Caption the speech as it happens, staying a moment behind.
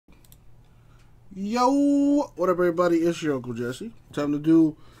Yo, what up, everybody? It's your Uncle Jesse. Time to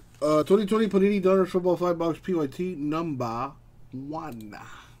do 2020 Panini Donruss Football 5-box PYT number 1.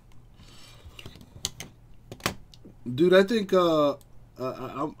 Dude, I think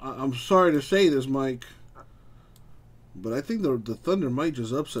I'm sorry to say this, Mike, but I think the Thunder might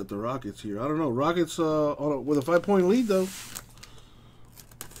just upset the Rockets here. I don't know. Rockets with a 5-point lead though.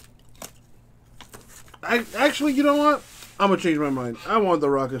 Actually, you know what? I'm gonna change my mind. I want the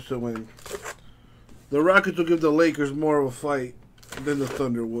Rockets to win. The Rockets will give the Lakers more of a fight than the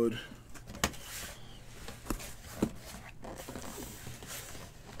Thunder would.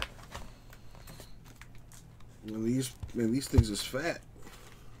 And these things is fat.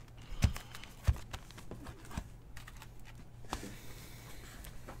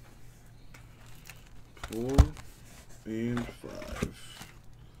 Four and 5.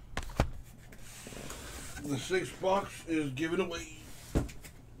 The 6th box is given away.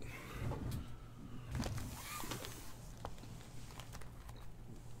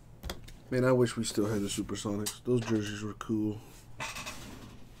 Man, I wish we still had the Supersonics. Those jerseys were cool.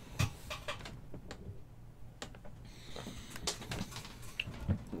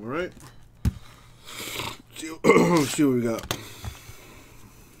 All right. See what we got.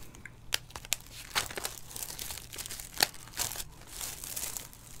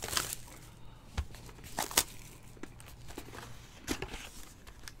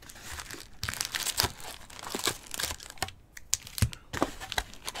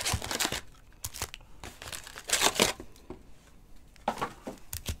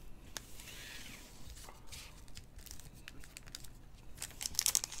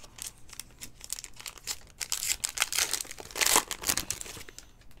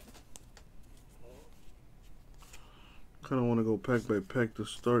 Kind of want to go pack by pack to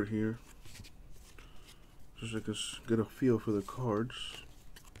start here, just so I can get a feel for the cards.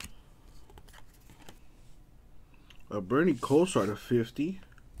 Bernie Kosar to 50.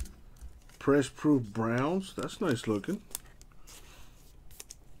 Press Proof Browns. That's nice looking.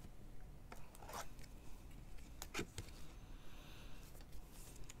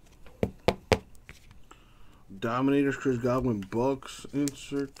 Dominators Chris Godwin Bucks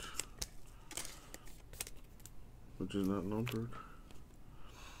insert, which is not numbered.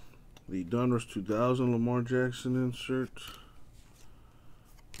 The Donruss 2000 Lamar Jackson insert.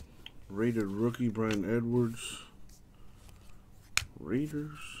 Rated rookie Brian Edwards.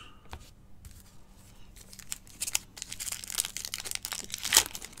 Raiders.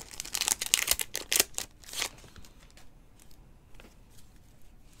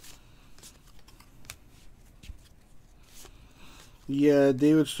 Yeah,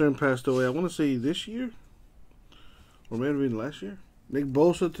 David Stern passed away. I want to say this year. Or may have been last year. Nick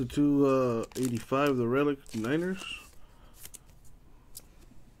Bosa to 285, the Relic Niners.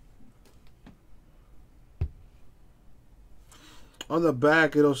 On the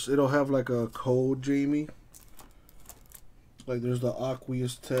back, it'll have like a code, Jamie. Like there's the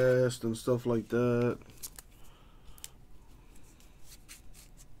aqueous test and stuff like that.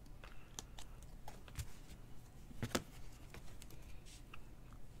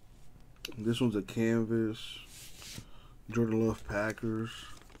 This one's a canvas. Jordan Love Packers.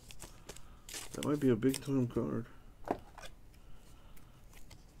 That might be a big time card.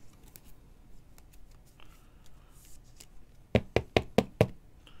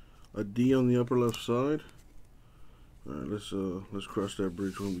 A D on the upper left side. Alright, let's cross that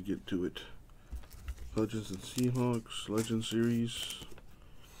bridge when we get to it. Legends and Seahawks, Legend Series.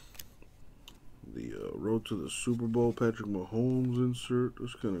 The Road to the Super Bowl, Patrick Mahomes insert.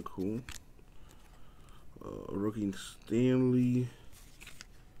 That's kind of cool. A rookie Stanley.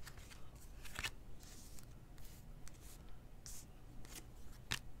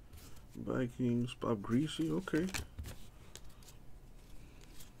 Vikings, Bob Greasy, okay.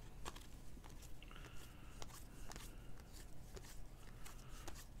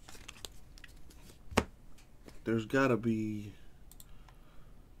 There's gotta be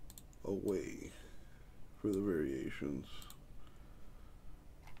a way for the variations.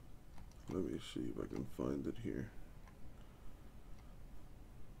 Let me see if I can find it here.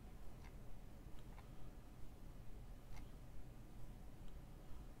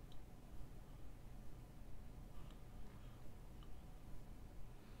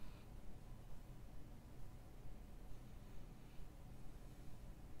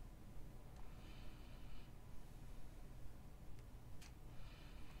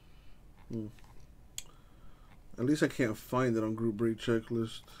 At least I can't find it on Group Break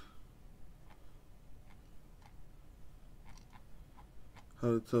Checklist. How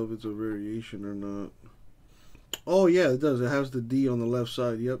to tell if it's a variation or not. Oh yeah, it does. It has the D on the left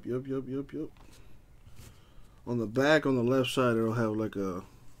side. Yep. On the back, on the left side, it'll have like a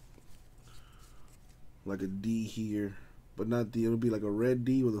D here, but not D. It'll be like a red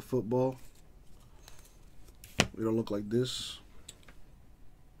D with a football. It'll look like this.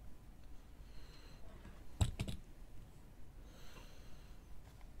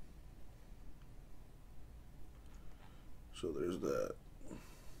 So there's that.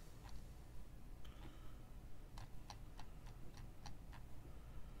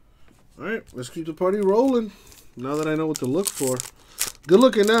 Alright, let's keep the party rolling. Now that I know what to look for. Good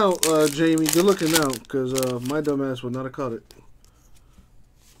looking out, Jamie. Good looking out, because my dumbass would not have caught it.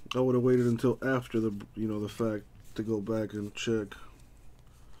 I would have waited until after the fact to go back and check.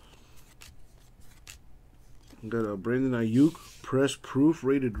 Got a Brandon Ayuk press proof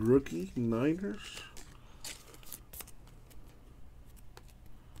rated rookie Niners.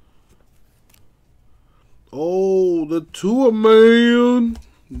 Oh, the Tua man.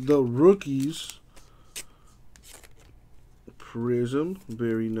 The rookies. Prism.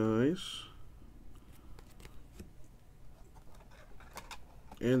 Very nice.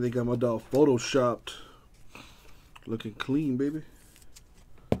 And they got my dog photoshopped. Looking clean, baby.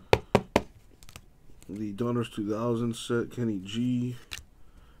 The Donruss 2000 set. Kenny G.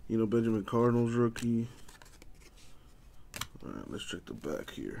 Benjamin Cardinals rookie. Alright, let's check the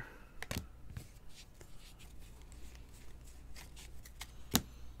back here.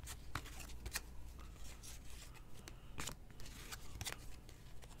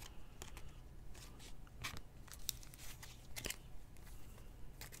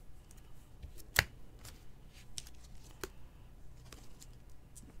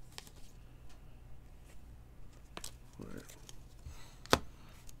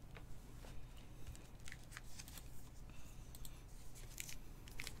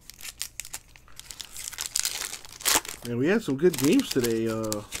 And we had some good games today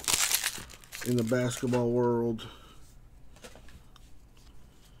in the basketball world.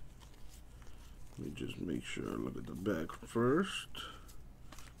 Let me just make sure I look at the back first.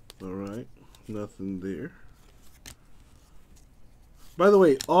 Alright, nothing there. By the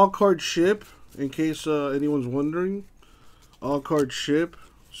way, all card ship, in case anyone's wondering. All card ship,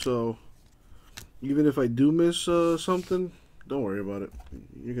 so even if I do miss something, don't worry about it.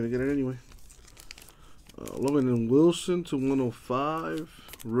 You're going to get it anyway. Logan and Wilson to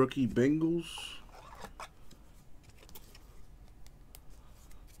 105. Rookie Bengals.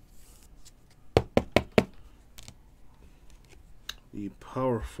 The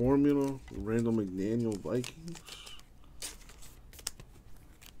Power Formula. Randall McDaniel Vikings.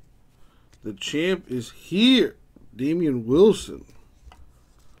 The champ is here. Damian Wilson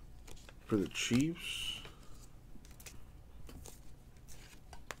for the Chiefs.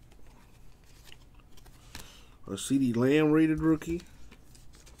 A CeeDee Lamb rated rookie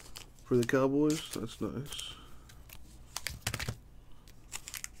for the Cowboys. That's nice.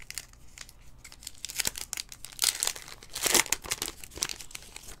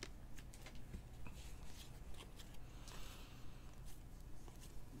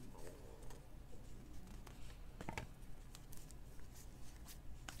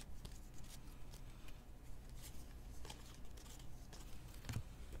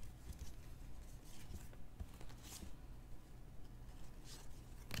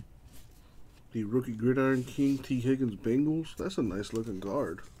 The rookie Gridiron King T. Higgins Bengals. That's a nice looking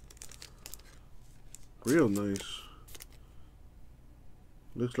guard. Real nice.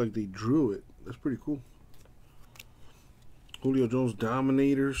 Looks like they drew it. That's pretty cool. Julio Jones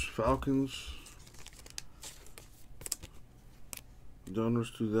Dominators Falcons.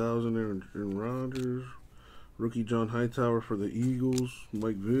 Donruss 2000 Aaron Rodgers. Rookie John Hightower for the Eagles.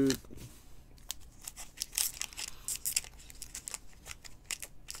 Mike Vick.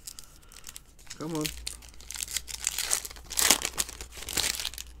 Come on.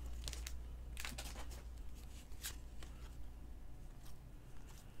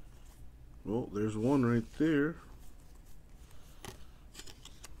 Well, there's one right there.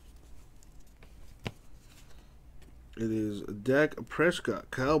 It is Dak Prescott,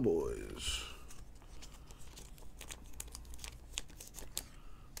 Cowboys.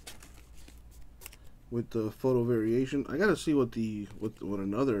 With the photo variation. I gotta see what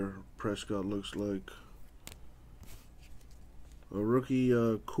another Prescott looks like. A rookie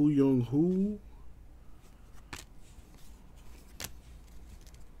Koo Young Hoo.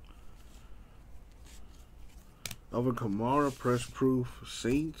 Alvin Kamara press proof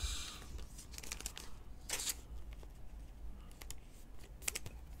Saints.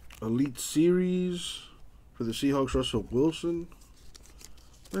 Elite Series for the Seahawks Russell Wilson.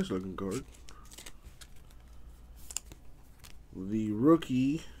 Nice looking card. The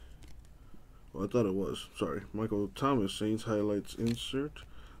rookie Well, I thought it was. Sorry. Michael Thomas, Saints highlights insert.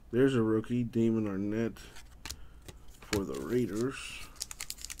 There's a rookie, Damon Arnett for the Raiders.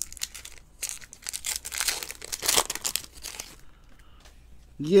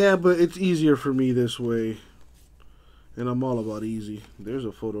 Yeah, but it's easier for me this way. And I'm all about easy. There's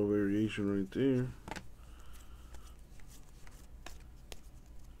a photo variation right there.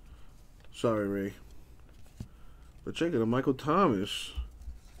 Sorry, Ray. But check it out. Michael Thomas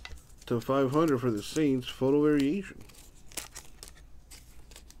to 500 for the Saints. Photo variation.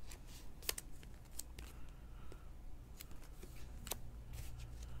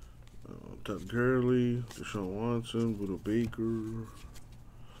 Todd Gurley, Deshaun Watson, Buda Baker,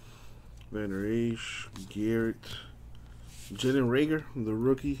 Vander Esch, Garrett, Jalen Reagor, the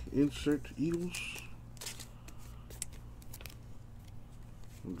rookie insert, Eagles.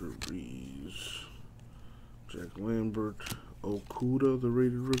 Drew Brees, Jack Lambert, Okuda, the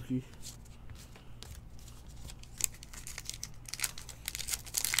rated rookie.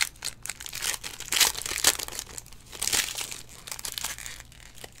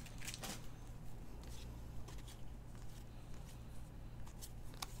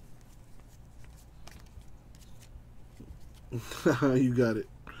 You got it.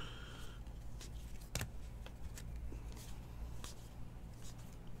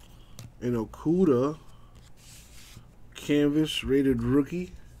 And Okuda, canvas rated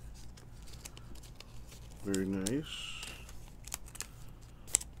rookie. Very nice.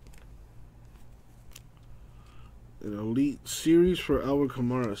 An elite series for Alvin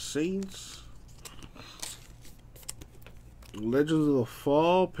Kamara Saints. Legends of the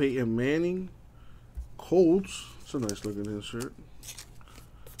Fall, Peyton Manning, Colts. It's a nice looking insert.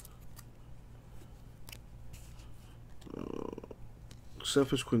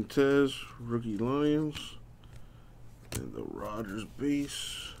 Cephas Quintez, rookie Lions. And the Rodgers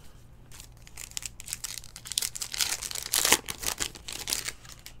base.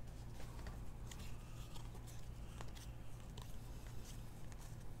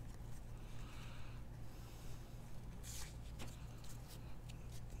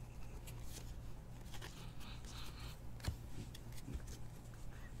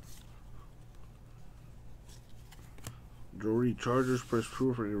 Jory Chargers press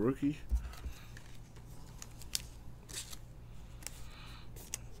proof for a rookie.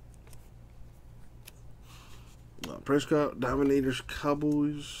 Prescott Dominators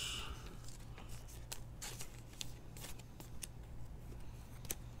Cowboys.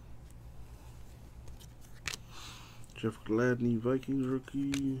 Jeff Gladney Vikings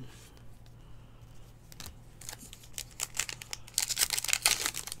rookie.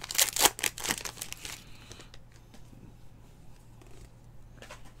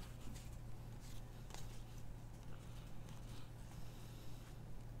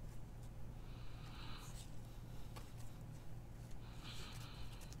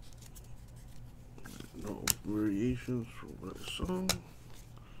 No variations from what I saw.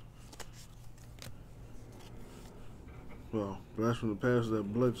 Well, blast from the past,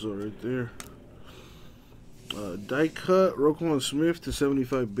 that Bledsoe right there. Die cut, Roquan Smith to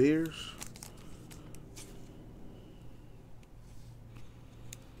 75 Bears.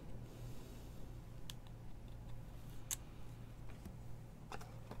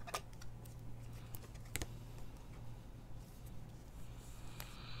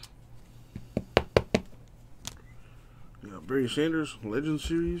 Barry Sanders, Legend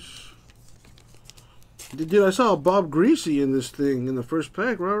Series. Dude, I saw Bob Greasy in this thing in the first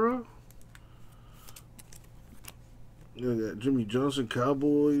pack, rah-rah. You got Jimmy Johnson,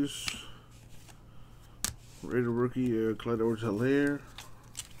 Cowboys. Raider rookie, Clyde Edwards-Helaire.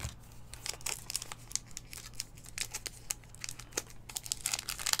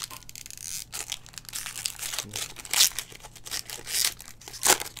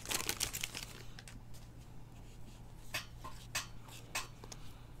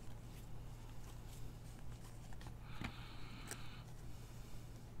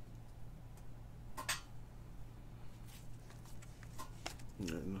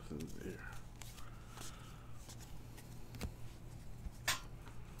 Yeah, nothing there.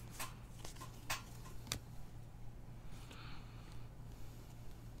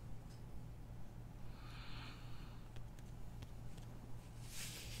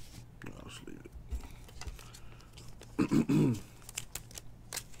 I'll just leave it.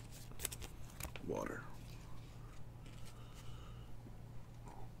 Water.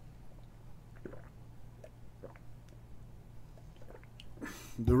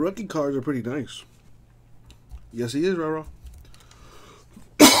 The rookie cards are pretty nice. Yes, he is, Rara.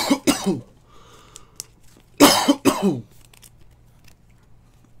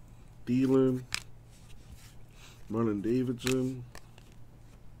 The Thielen, Marlon Davidson,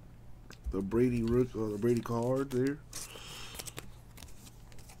 the Brady the Brady card there.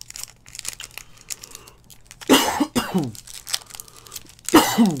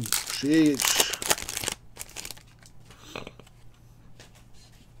 Shit.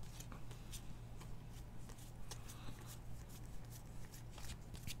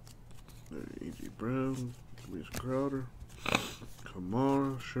 A.J. Brown, Miss Crowder,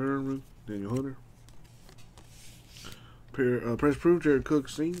 Kamara, Sherman, Daniel Hunter. Press proof, Jared Cook,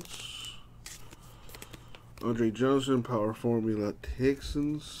 Saints. Andre Johnson, Power Formula,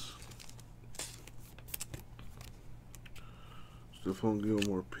 Texans. Stephon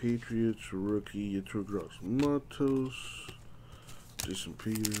Gilmore, Patriots. Rookie, Yetur Gross, Matos. Jason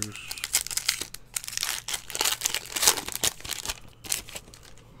Peters.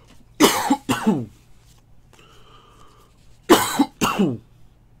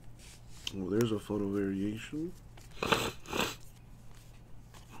 Well, there's a photo variation.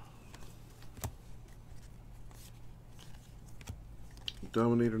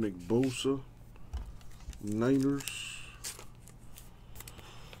 Dominator Nick Bosa, Niners.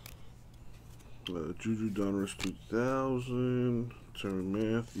 Juju Donruss 2000, Terry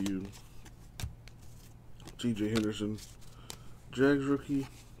Matthew, T.J. Henderson, Jags rookie,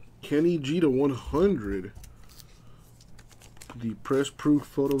 Kenny G to 100. The press proof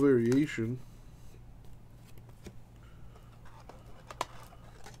photo variation.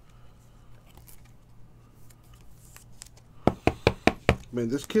 Man,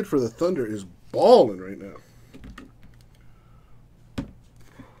 this kid for the Thunder is balling right now.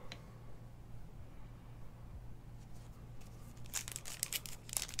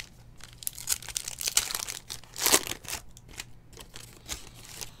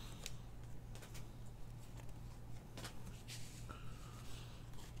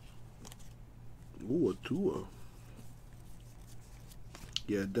 Ooh, a Tua.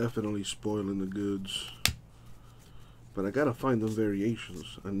 Yeah, definitely spoiling the goods. But I gotta find them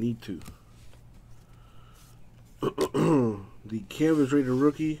variations. I need to. The Canvas Rated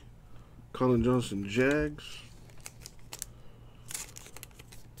rookie, Colin Johnson, Jags.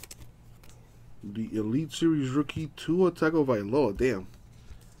 The Elite Series rookie, Tua Tagovailoa. Damn.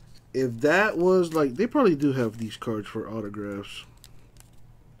 If that was like, they probably do have these cards for autographs.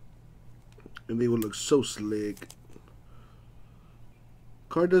 And they would look so slick.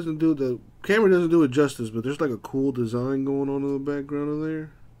 Card doesn't do the camera doesn't do it justice, but there's like a cool design going on in the background of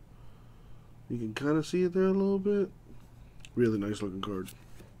there. You can kind of see it there a little bit. Really nice looking card.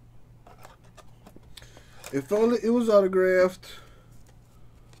 If only it was autographed.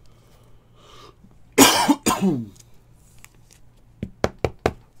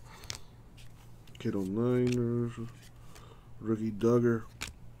 Kid on Niners, rookie Duggar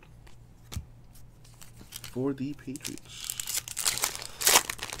for the Patriots.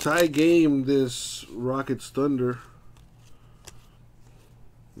 Tie game, this Rockets Thunder.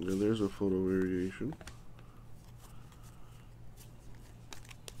 And there's a photo variation.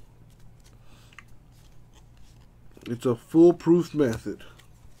 It's a foolproof method.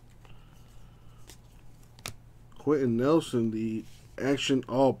 Quentin Nelson, the Action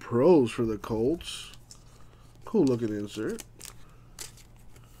All Pros for the Colts. Cool looking insert.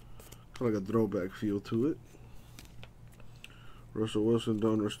 Kind of like a throwback feel to it. Russell Wilson,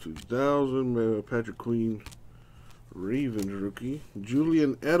 Donruss 2000, Patrick Queen, Ravens rookie.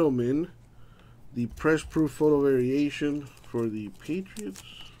 Julian Edelman, the press proof photo variation for the Patriots.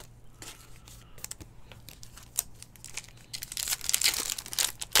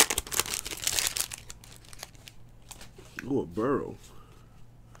 Ooh, a Burrow.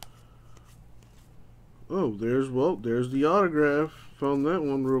 Oh, there's the autograph. Found that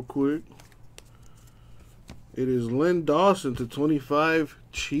one real quick. It is Len Dawson to 25,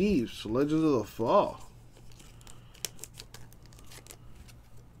 Chiefs, Legends of the Fall.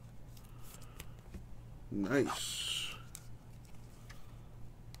 Nice.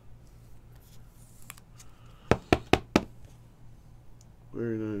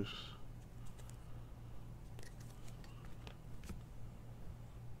 Very nice.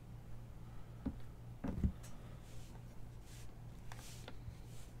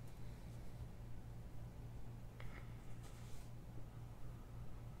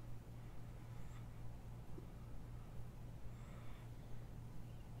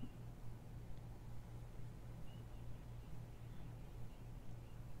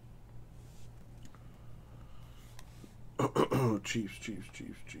 Chiefs.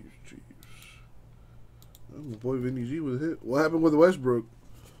 Oh, my boy Vinny G was hit. What happened with Westbrook?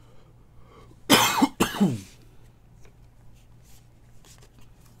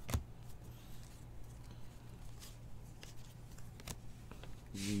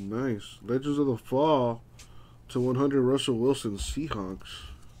 Nice. Legends of the Fall to 100 Russell Wilson Seahawks.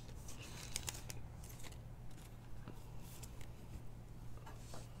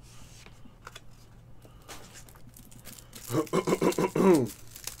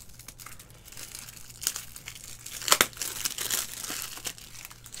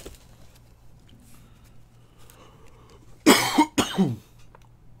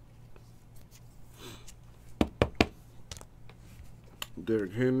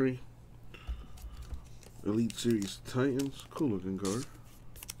 Derrick Henry, Elite Series Titans, cool looking card.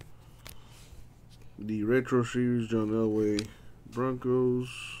 The Retro Series John Elway Broncos.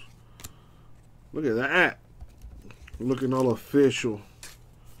 Look at that, looking all official.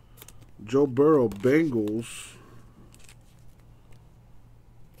 Joe Burrow Bengals.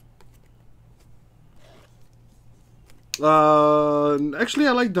 Actually,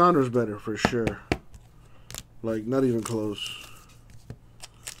 I like Donruss better for sure. Like, not even close.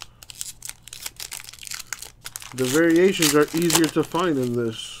 The variations are easier to find in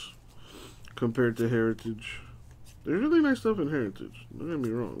this compared to Heritage. There's really nice stuff in Heritage. Don't get me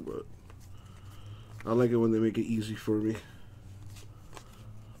wrong, but I like it when they make it easy for me.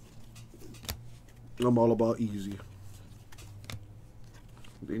 I'm all about easy.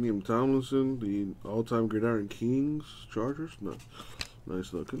 Damian Tomlinson, the all-time Gridiron Kings, Chargers. No,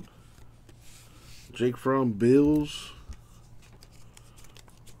 nice looking. Jake Fromm, Bills.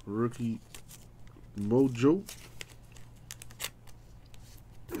 Rookie Mojo.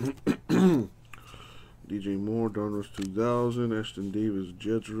 DJ Moore, Donruss 2000. Ashton Davis,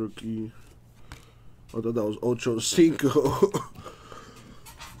 Jets rookie. I thought that was Ocho Cinco.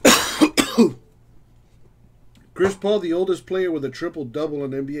 Chris Paul, the oldest player with a triple-double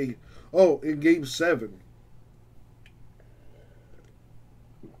in NBA. Oh, in Game 7.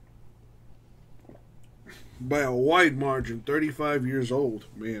 By a wide margin, 35 years old.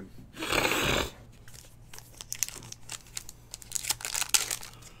 Man.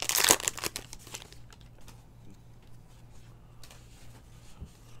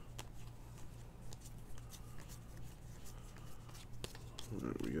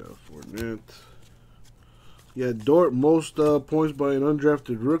 Right, we got Fournette. Yeah, Dort, most points by an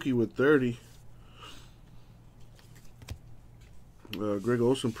undrafted rookie with 30. Greg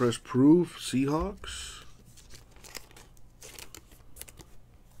Olsen, press proof, Seahawks.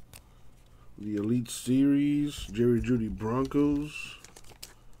 The Elite Series, Jerry Jeudy, Broncos.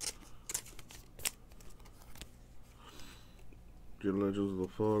 Get Legends of the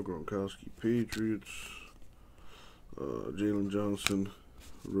Fall, Gronkowski, Patriots. Jalen Johnson,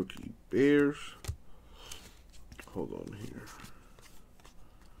 rookie, Bears. Hold on here.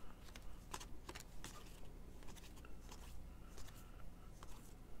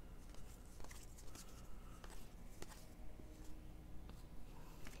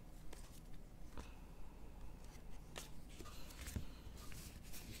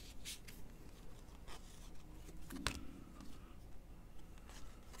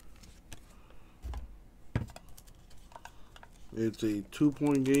 It's a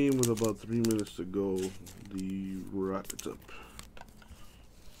 2-point game with about 3 minutes to go. The Rockets up.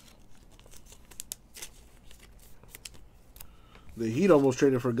 The Heat almost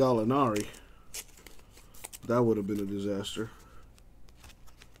traded for Gallinari. That would have been a disaster.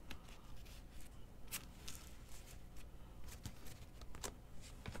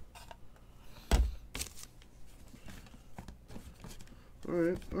 All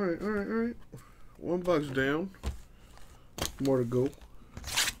right. One box down. More to go.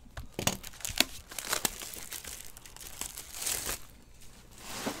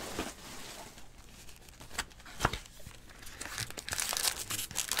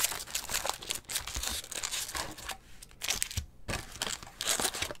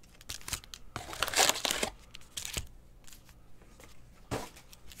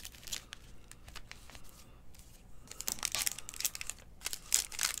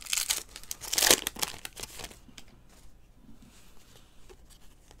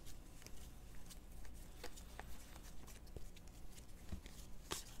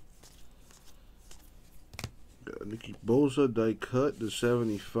 Nicky Bosa, die cut to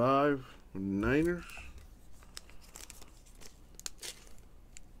 75, Niners.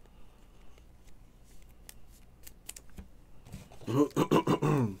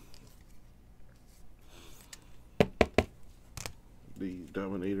 The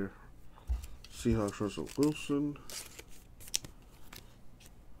Dominator, Seahawks, Russell Wilson.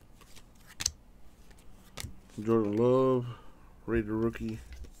 Jordan Love, Raider rookie,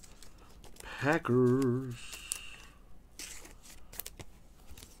 Packers.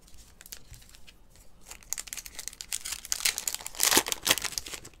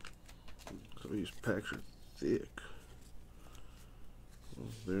 These packs are thick. Well,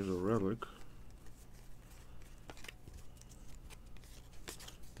 there's a relic.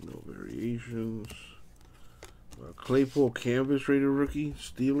 No variations. Claypool canvas rated rookie,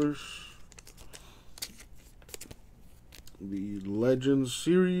 Steelers. The Legends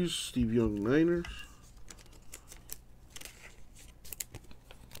series, Steve Young, Niners.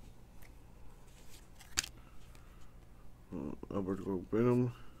 Alberto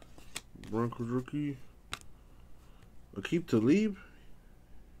Benham, Broncos rookie. Aqib Talib.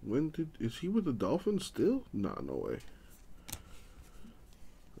 Is he with the Dolphins still? Nah, no way.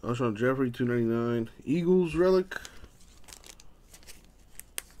 Alshon Jeffrey, $2.99. Eagles relic.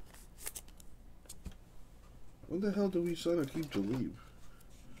 When the hell did we sign Aqib Talib?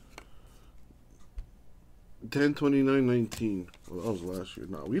 10/29/19. Well, that was last year.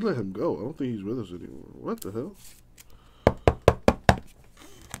 Nah, we let him go. I don't think he's with us anymore. What the hell?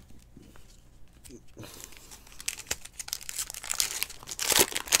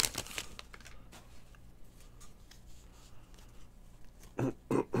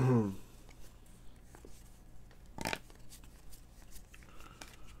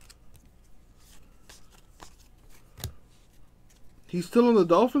 He's still on the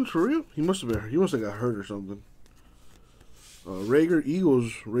Dolphins for real? He must have got hurt or something. Rager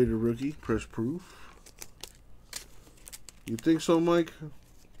Eagles rated rookie, press proof. You think so, Mike?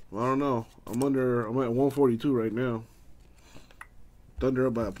 I don't know. I'm at 142 right now. Thunder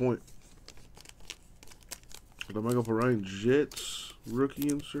up by a point. The Michael Ryan Jets rookie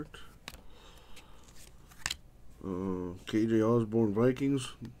insert. KJ Osborne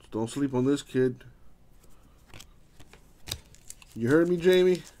Vikings. Don't sleep on this kid. You heard me,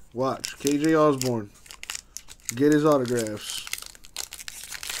 Jamie? Watch. KJ Osborne. Get his autographs.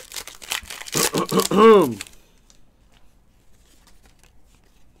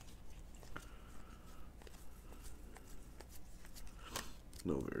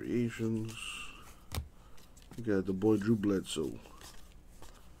 No variations. We got the boy Drew Bledsoe.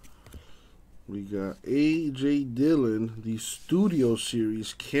 We got A.J. Dillon, the Studio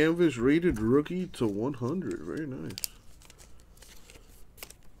Series Canvas rated rookie /100. Very nice.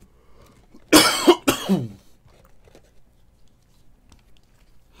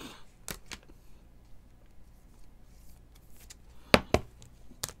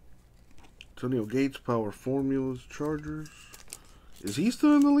 Antonio Gates, Power Formulas, Chargers. Is he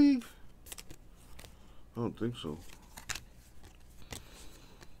still in the league? I don't think so.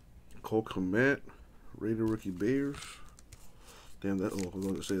 Cole Kmet, Raider rookie Bears. Damn, that. Oh, I was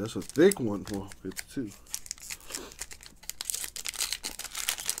going to say that's a thick one. Well, it's two.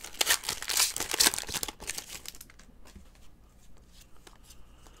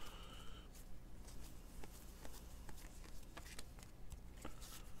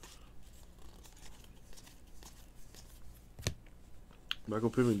 Michael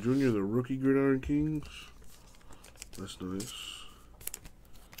Pittman Jr., the rookie Gridiron Kings. That's nice.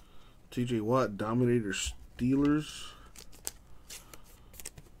 TJ Watt, Dominator Steelers.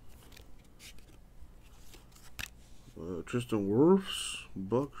 Tristan Wirfs,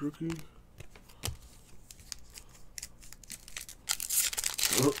 Bucks rookie.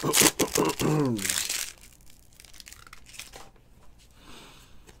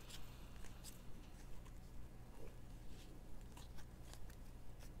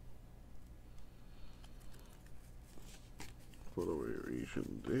 Photo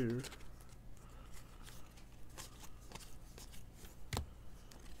variation there.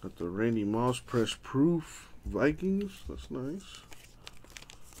 Got the Randy Moss press proof Vikings. That's nice.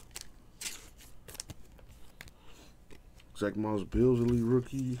 Zach Moss Bills elite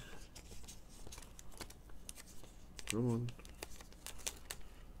rookie. Come on.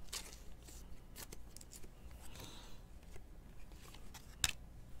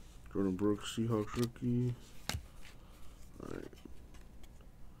 Jordan Brooks Seahawks rookie. Alright.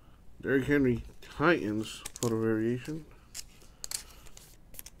 Derrick Henry Titans photo variation.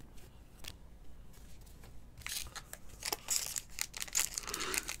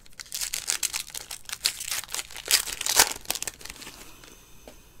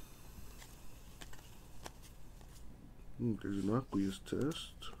 There's an aqueous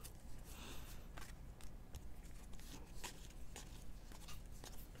test.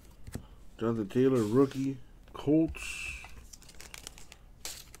 Jonathan Taylor rookie Colts.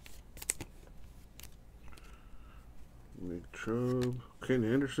 Nick Chubb. Ken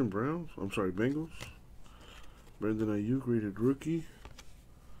Anderson Browns. I'm sorry, Bengals. Brandon Ayuk rated rookie.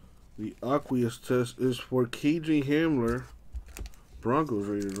 The aqueous test is for KJ Hamler. Broncos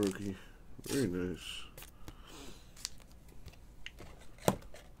rated rookie. Very nice.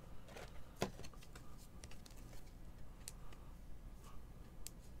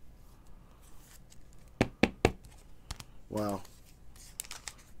 Wow.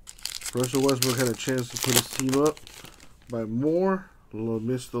 Russell Westbrook had a chance to put his team up by more.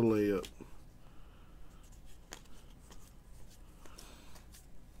 Missed the layup.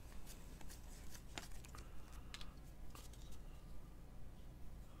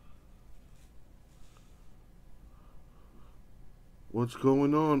 What's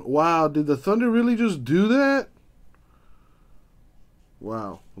going on? Wow, did the Thunder really just do that?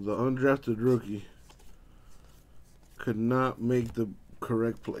 Wow, the undrafted rookie could not make the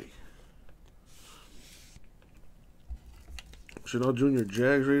correct play. Chanel Jr.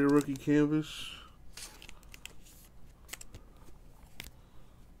 Jags Raider rookie canvas.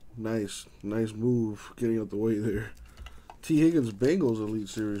 Nice move getting out the way there. T. Higgins Bengals Elite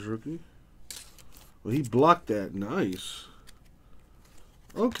Series rookie. Well, he blocked that. Nice.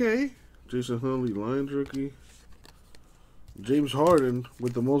 Okay. Jason Huntley Lions rookie. James Harden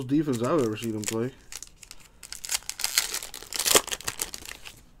with the most defense I've ever seen him play.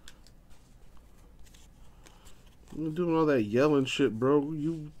 You're doing all that yelling shit, bro.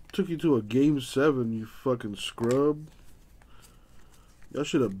 Took you to a game 7, you fucking scrub. Y'all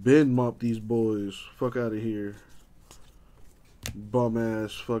should have been mopped these boys. Fuck out of here. Bum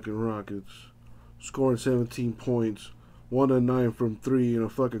ass fucking Rockets. Scoring 17 points. 1-9 from 3 in a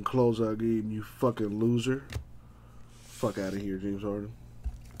fucking closeout game, you fucking loser. Fuck out of here, James Harden.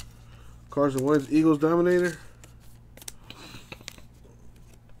 Carson Wentz, Eagles Dominator.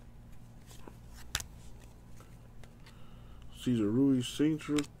 Cesar Ruiz, Saints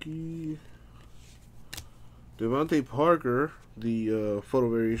rookie. Devontae Parker, the photo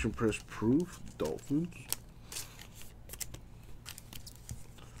variation press proof, Dolphins.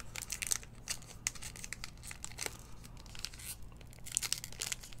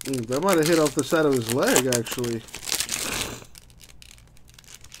 That might have hit off the side of his leg, actually.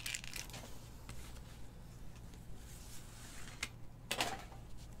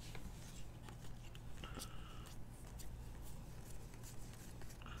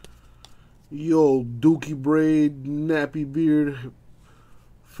 Yo, dookie braid, nappy beard,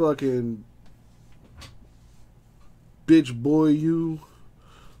 fucking bitch boy, you.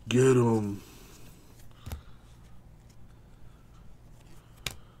 Get him.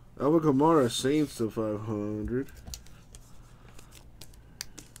 Alvin Kamara, Saints to 500.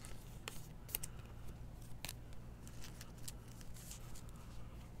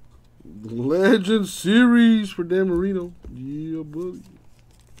 Legend Series for Dan Marino. Yeah, buddy.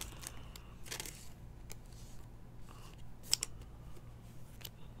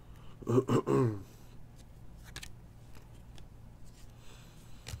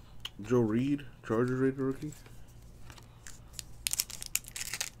 Joe Reed, Chargers Raider rookie.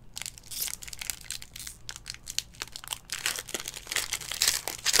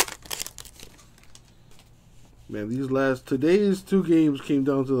 Man, today's 2 games came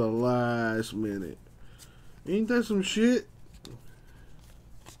down to the last minute. Ain't that some shit?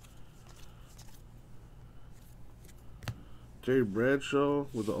 Terry Bradshaw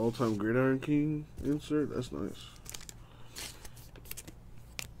with the all-time Gridiron King insert. That's nice.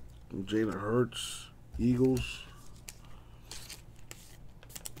 Jalen Hurts, Eagles.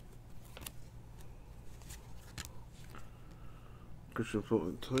 Christian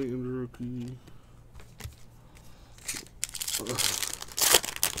Fulton, Titans rookie.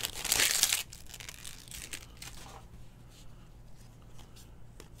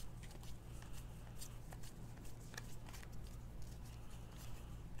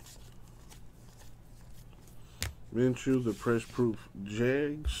 Minshew, the press proof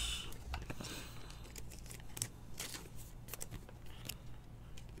Jags.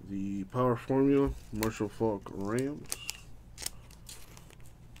 The power formula, Marshall Faulk Rams.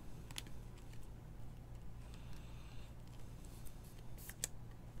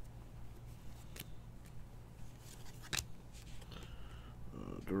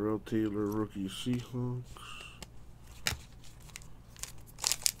 Darrell Taylor, rookie Seahawks.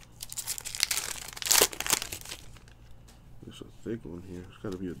 There's a thick one here. It's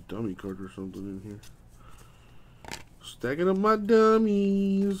got to be a dummy card or something in here. Stacking up my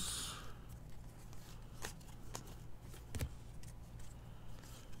dummies.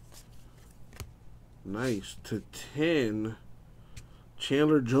 Nice. To 10.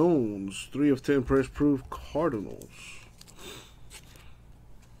 Chandler Jones. 3 of 10 press proof Cardinals.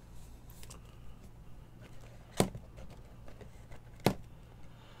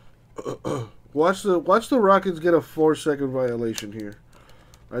 Watch the Rockets get a 4-second violation here.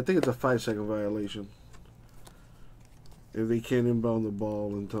 I think it's a 5-second violation. If they can't inbound the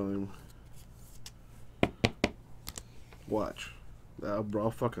ball in time. Watch.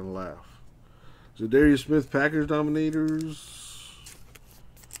 I'll fucking laugh. Darius Smith, Packers Dominators.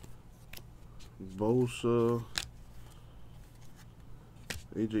 Bosa.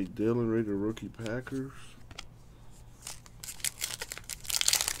 A.J. Dillon, Raider Rookie Packers.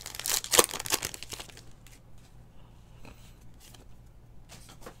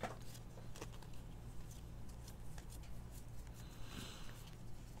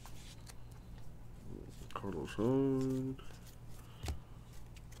 Carlos Hunt.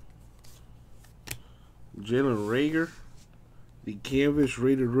 Jalen Reagor, the Canvas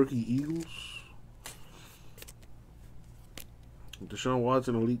Rated Rookie Eagles. Deshaun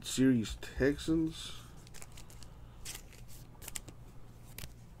Watson, Elite Series Texans.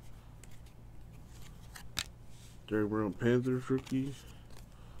 Derrick Brown, Panthers Rookie.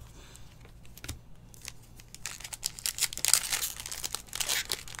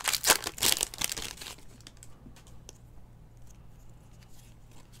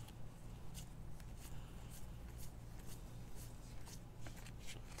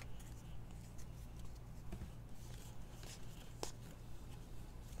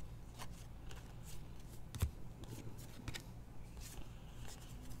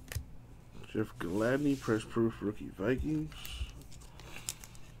 Jeff Gladney, Press Proof Rookie Vikings.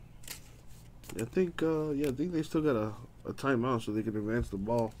 I think they still got a timeout so they can advance the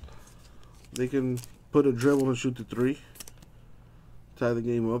ball. They can put a dribble and shoot the 3. Tie the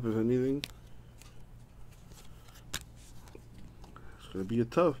game up if anything. It's gonna be a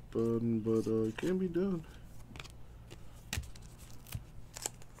tough one, but it can be done.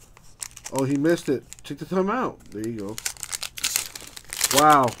 Oh, he missed it. Check the timeout. There you go.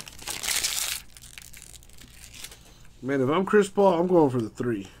 Wow. Man, if I'm Chris Paul, I'm going for the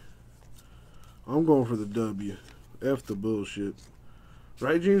 3. I'm going for the W. F the bullshit.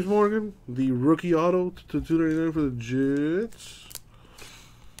 Right, James Morgan? The rookie auto to $2.99 for the Jets.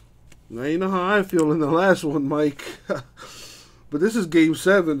 Now, you know how I feel in the last one, Mike. But this is game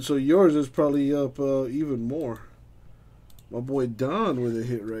 7, so yours is probably up even more. My boy Don with a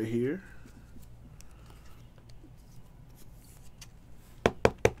hit right here.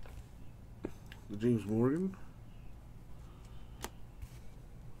 James Morgan.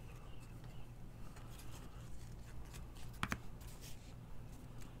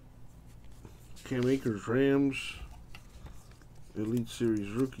 Cam Akers, Rams. Elite Series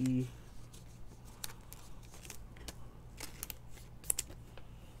Rookie.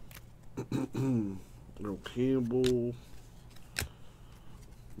 Earl Campbell.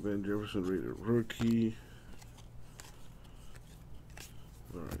 Van Jefferson Rated Rookie.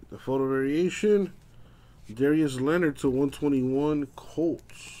 Alright, the photo variation. Darius Leonard to 121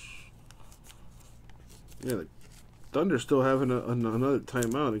 Colts. Yeah, the Thunder still having another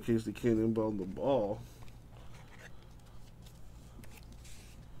timeout in case they can't inbound the ball.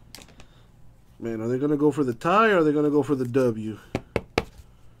 Man, are they going to go for the tie or are they going to go for the W?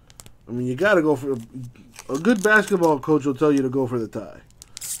 I mean, you got to go for... A good basketball coach will tell you to go for the tie.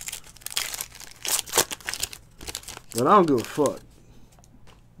 But I don't give a fuck.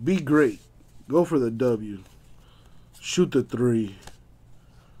 Be great. Go for the W. Shoot the 3.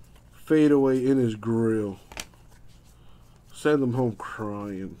 Fade away in his grill. Send them home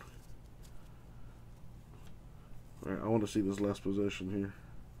crying. Alright, I want to see this last possession here.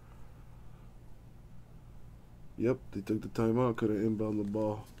 Yep, they took the timeout. Could have inbound the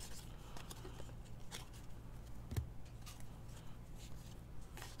ball.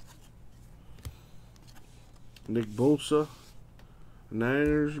 Nick Bosa.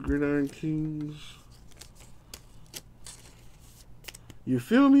 Niners, Gridiron Kings. You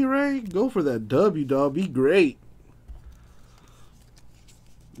feel me, Ray? Go for that W, dog. Be great.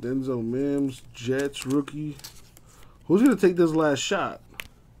 Denzel Mims, Jets rookie. Who's going to take this last shot?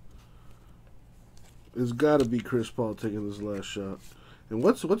 It's got to be Chris Paul taking this last shot. And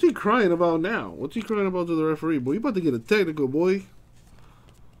what's he crying about now? What's he crying about to the referee? Boy, you about to get a technical, boy.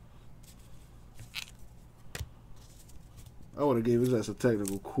 I would have gave his ass a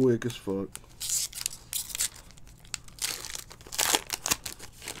technical quick as fuck.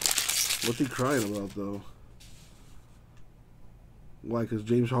 What's he crying about, though? Why, because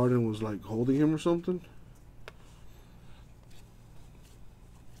James Harden was, like, holding him or something?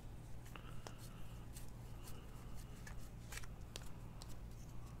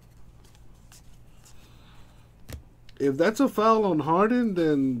 If that's a foul on Harden,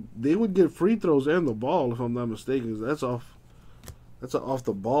 then they would get free throws and the ball, if I'm not mistaken. That's an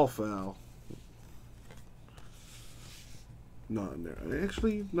off-the-ball foul. Not in there.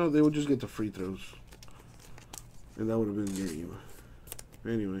 Actually, no, they would just get the free throws. And that would have been game.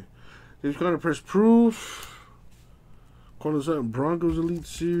 Anyway. James Conner Press Proof. Corner Broncos Elite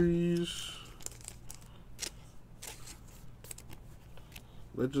Series.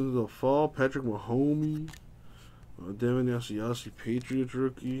 Legends of the Fall, Patrick Mahomes. Devin Asiasi, Patriots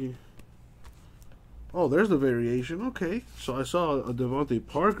rookie. Oh, there's the variation. Okay. So I saw a Devontae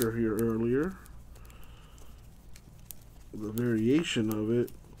Parker here earlier. The variation of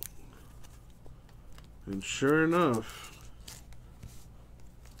it. And sure enough,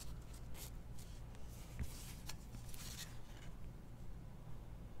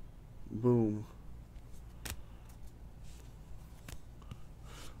 boom.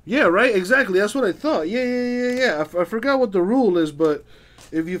 Yeah, right? Exactly. That's what I thought. Yeah. I forgot what the rule is, but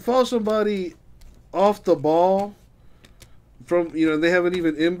if you foul somebody off the ball from, you know, they haven't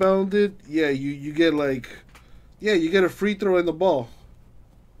even inbounded, yeah, you get like, yeah, you get a free throw in the ball.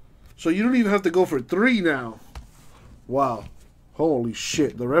 So you don't even have to go for 3 now. Wow. Holy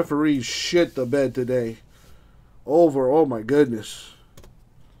shit. The referees shit the bed today. Over. Oh my goodness.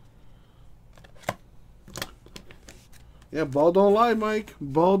 Yeah, ball don't lie, Mike.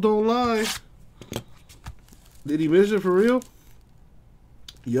 Ball don't lie. Did he miss it for real?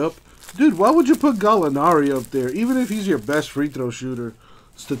 Yup. Dude, why would you put Gallinari up there? Even if he's your best free throw shooter,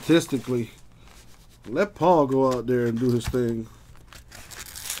 statistically. Let Paul go out there and do his thing.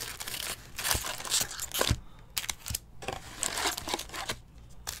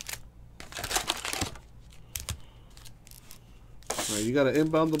 Alright, you gotta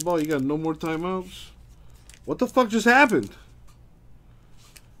inbound the ball. You got no more timeouts. What the fuck just happened?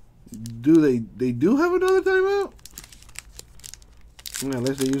 Do they do have another timeout? Yeah,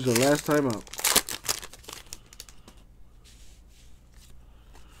 unless they use the last timeout.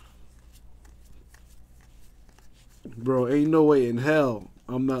 Bro, ain't no way in hell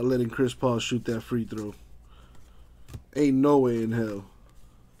I'm not letting Chris Paul shoot that free throw. Ain't no way in hell.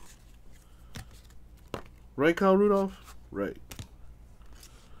 Right, Kyle Rudolph? Right.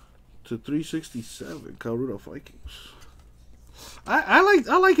 To 367, Kyle Rudolph Vikings. I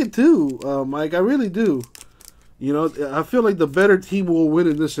like it too, Mike. I really do. You know, I feel like the better team will win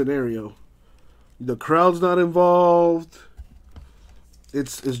in this scenario. The crowd's not involved.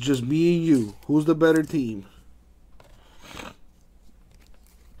 It's just me and you. Who's the better team?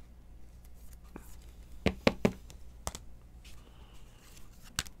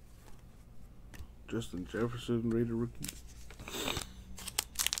 Justin Jefferson, Raider rookie.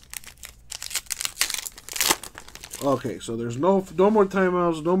 Okay, so there's no more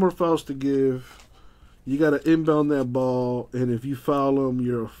timeouts, no more fouls to give. You got to inbound that ball, and if you foul them,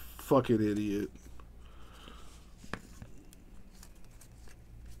 you're a fucking idiot.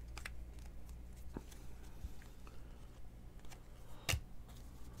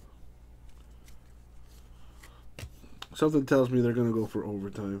 Something tells me they're going to go for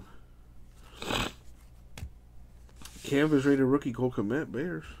overtime. Canvas rated rookie Cole Kmet,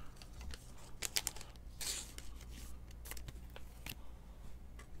 Bears.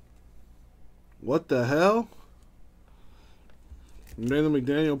 What the hell? Nathan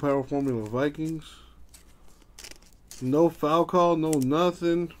McDaniel, Power Formula Vikings. No foul call, no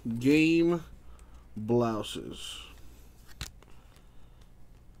nothing. Game blouses.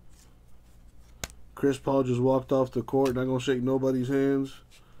 Chris Paul just walked off the court, not gonna shake nobody's hands.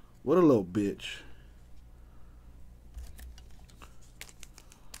 What a little bitch.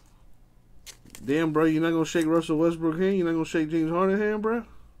 Damn, bro, you're not gonna shake Russell Westbrook hand? You're not gonna shake James Harden hand, bro?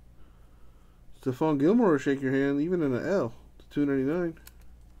 Stephon Gilmore will shake your hand, even in an L. $2.99.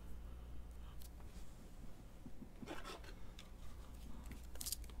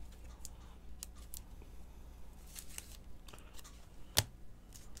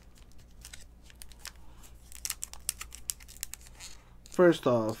 First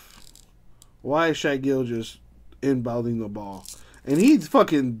off, why is Shaq Gill just inbounding the ball? And he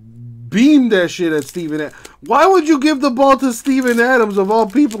fucking beamed that shit at Steven Adams. Why would you give the ball to Steven Adams of all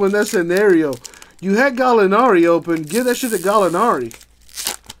people in that scenario? You had Gallinari open. Give that shit to Gallinari.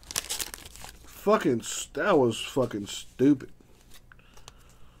 That was fucking stupid.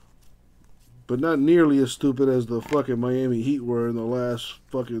 But not nearly as stupid as the fucking Miami Heat were in the last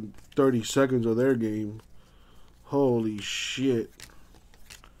fucking 30 seconds of their game. Holy shit.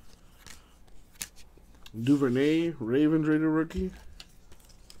 Duvernay, Ravens rated rookie.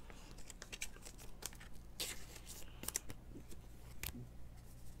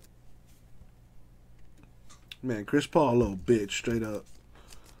 Man, Chris Paul, a little bitch, straight up.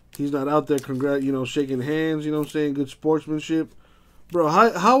 He's not out there, shaking hands, you know what I'm saying? Good sportsmanship. Bro,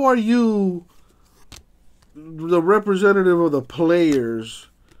 how are you the representative of the players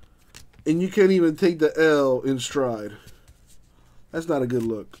and you can't even take the L in stride? That's not a good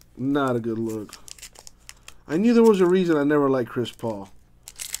look. Not a good look. I knew there was a reason I never liked Chris Paul.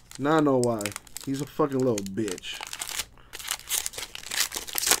 Now I know why. He's a fucking little bitch.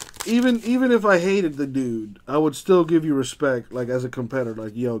 even if I hated the dude, I would still give you respect, like as a competitor.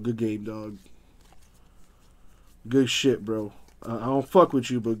 Like, yo, good game, dog. Good shit, bro. I don't fuck with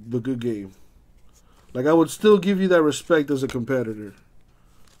you, but good game. Like, I would still give you that respect as a competitor.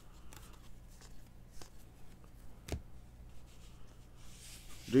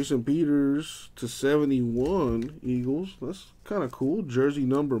 Jason Peters to 71, Eagles. That's kind of cool. Jersey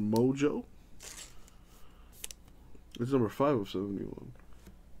number Mojo. It's number 5 of 71.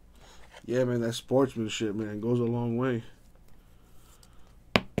 Yeah, man, that sportsmanship, man, goes a long way.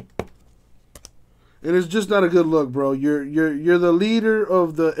 And it's just not a good look, bro. You're the leader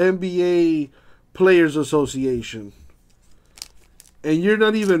of the NBA Players Association, and you're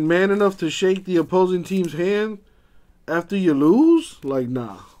not even man enough to shake the opposing team's hand after you lose? Like,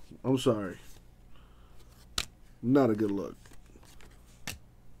 nah. I'm sorry. Not a good look.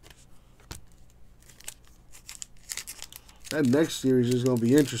 That next series is going to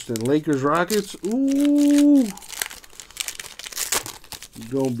be interesting. Lakers, Rockets. Ooh.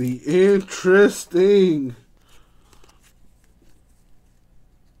 Going to be interesting.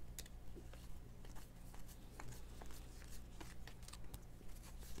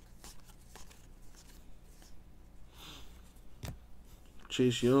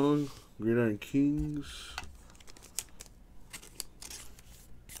 Chase Young, Gridiron Kings.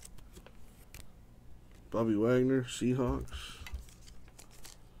 Bobby Wagner, Seahawks.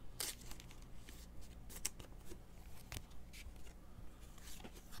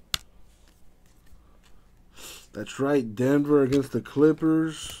 That's right, Denver against the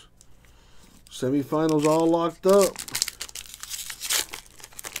Clippers. Semifinals all locked up.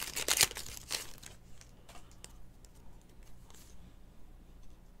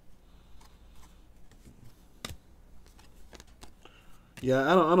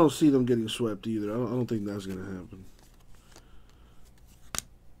 Yeah, I don't see them getting swept either. I don't think that's gonna happen.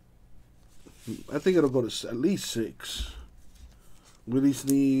 I think it'll go to at least 6. Willie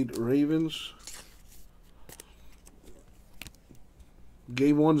Snead, Ravens.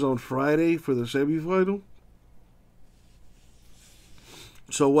 Game 1's on Friday for the semifinal.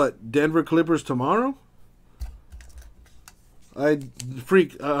 So what? Denver Clippers tomorrow? I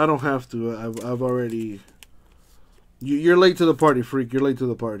don't have to. I've already. You're late to the party, freak. You're late to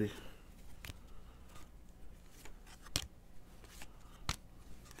the party.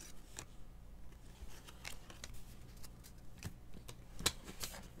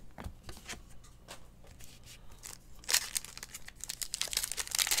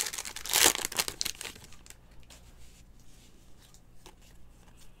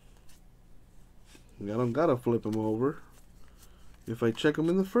 I don't gotta flip him over if I check him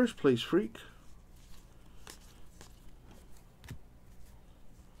in the first place, freak.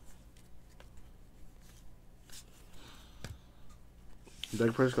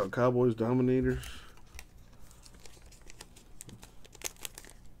 Dak Prescott, Cowboys, Dominators.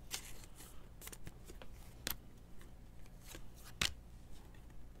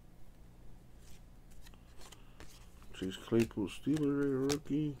 Chase Claypool, Steelers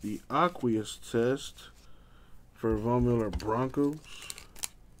rookie. The Aqueous test for Von Miller, Broncos.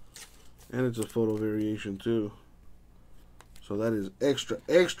 And it's a photo variation too. So that is extra,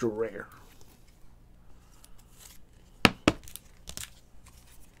 extra rare.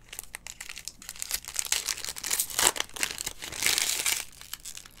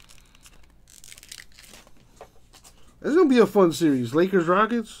 It's going to be a fun series. Lakers,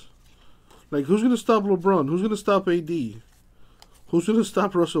 Rockets. Like, who's going to stop LeBron? Who's going to stop AD? Who's going to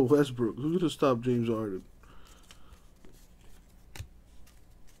stop Russell Westbrook? Who's going to stop James Harden?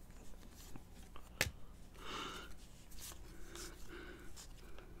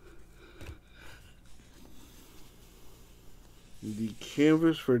 The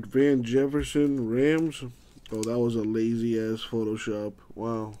canvas for Van Jefferson, Rams. Oh, that was a lazy-ass Photoshop.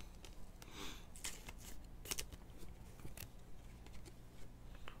 Wow.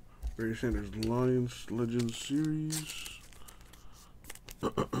 Barry Sanders, Lions Legends Series. We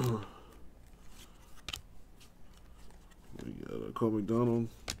got Cole McDonald,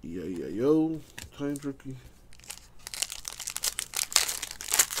 yo, Times rookie.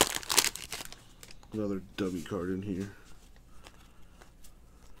 Another dummy card in here.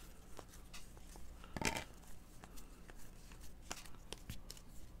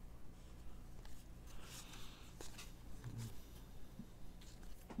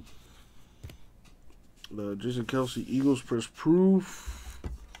 Jason Kelsey, Eagles press proof.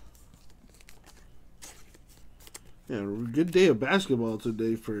 Yeah, good day of basketball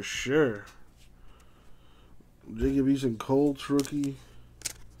today for sure. Jacob Eason, Colts rookie.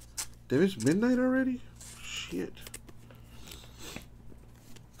 Damn, it's midnight already? Shit.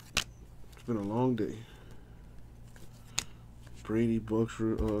 It's been a long day. Brady Bucks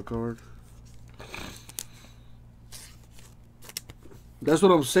card. That's what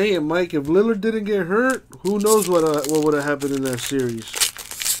I'm saying, Mike. If Lillard didn't get hurt, who knows what would have happened in that series?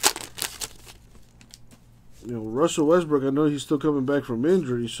 You know, Russell Westbrook, I know he's still coming back from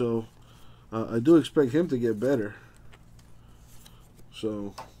injury, so I do expect him to get better.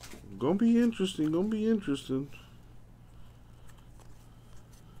 So, gonna be interesting. Gonna be interesting.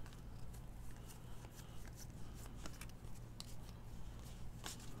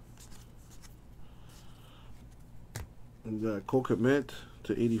 We got Cole Kmet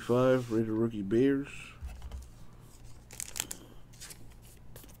to 85, rated rookie Bears.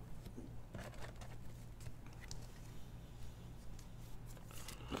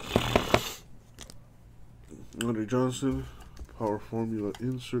 Andre Johnson, Power Formula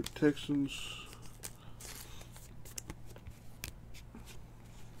insert Texans.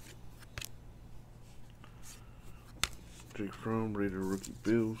 Jake Fromm, rated rookie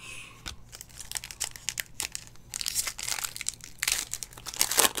Bills.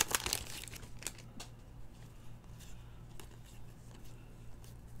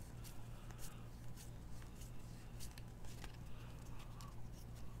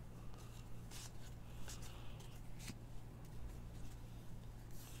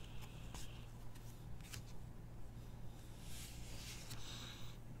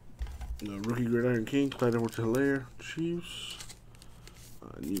 Rookie Gridiron King, Clyde Edwards-Helaire, Chiefs.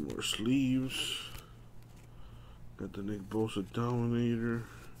 I need more sleeves. Got the Nick Bosa Dominator.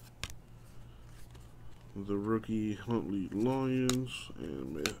 The rookie Huntley Lions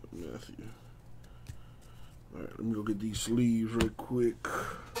and Matthew. Alright, let me go get these sleeves real quick.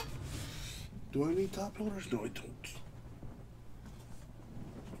 Do I need top loaders? No, I don't.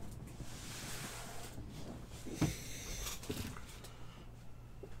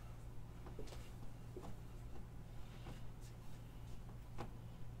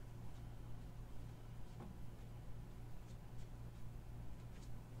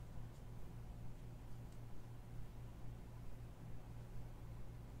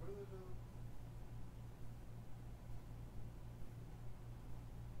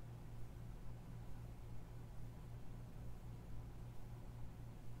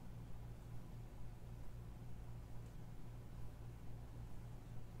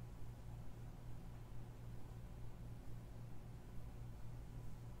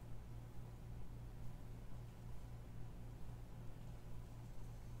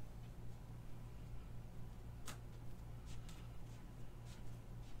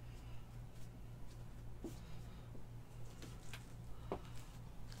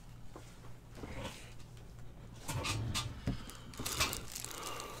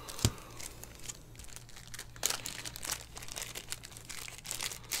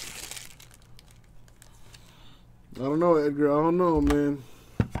 I don't know, Edgar. I don't know, man.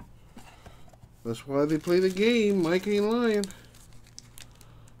 That's why they play the game. Mike ain't lying.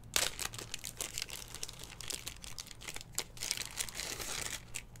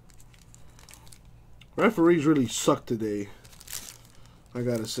 Referees really suck today, I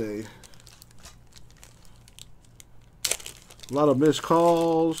gotta say. A lot of missed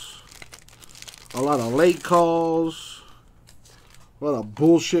calls. A lot of late calls. A lot of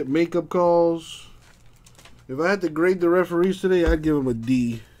bullshit makeup calls. If I had to grade the referees today, I'd give them a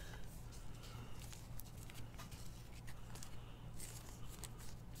D.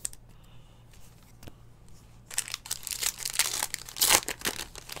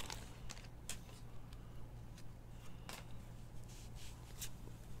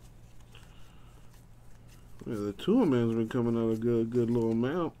 Yeah, the Tua man's been coming out a good little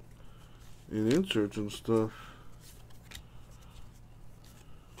amount in inserts and stuff.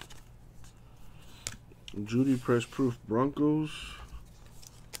 Judy Press Proof Broncos.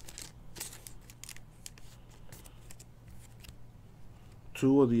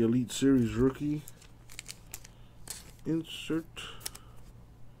 Tua, the Elite Series rookie. Insert.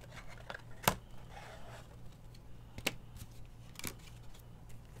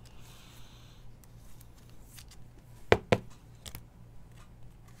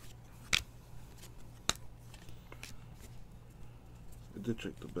 I did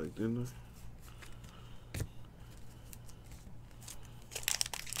check the back, didn't I?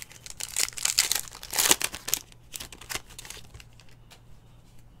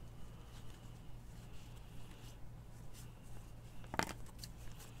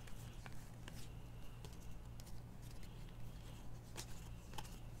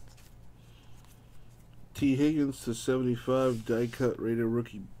 T. Higgins to 75, die cut rated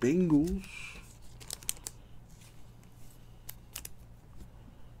rookie Bengals.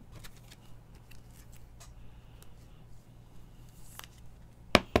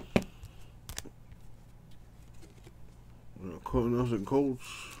 Cardinals and Colts.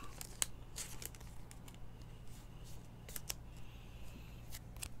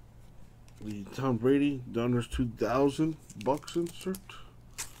 The Tom Brady Donruss 2000 Bucks insert.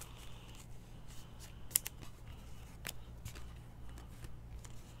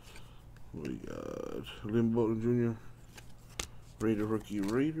 We got Lynn Bolton Jr. Raider rookie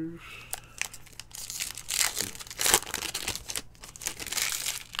Raiders.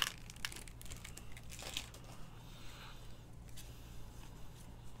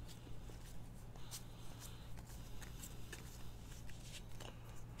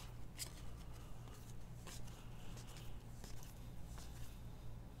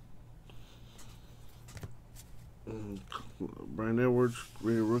 Brian Edwards,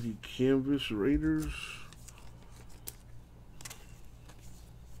 Raider rookie canvas Raiders.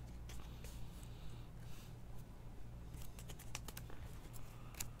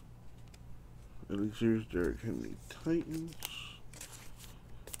 Elite Series, Derrick Henry Titans.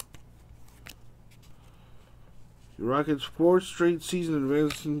 The Rockets' fourth straight season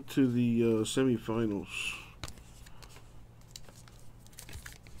advancing to the semifinals.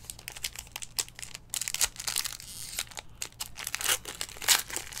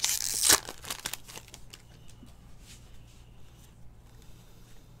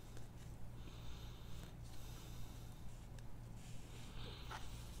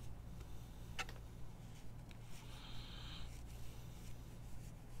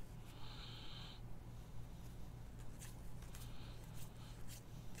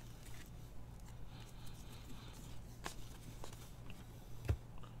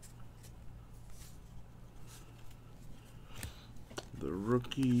 The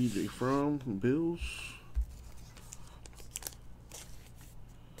rookie Jay Fromm, Bills.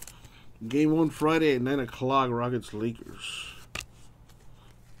 Game 1 Friday at 9 o'clock, Rockets Lakers.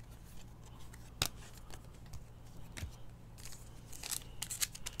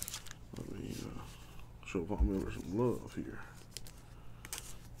 Let me show Paul Miller some love here.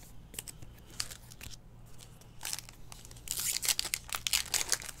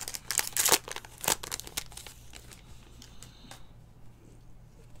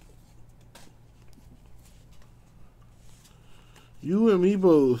 You and me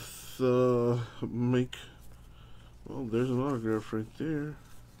both make, well, there's an autograph right there.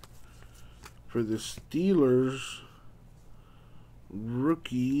 For the Steelers,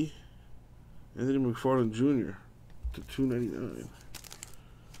 rookie Anthony McFarland Jr. to $2.99.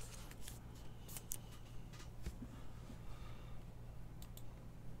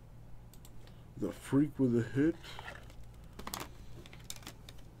 The Freak with a hit.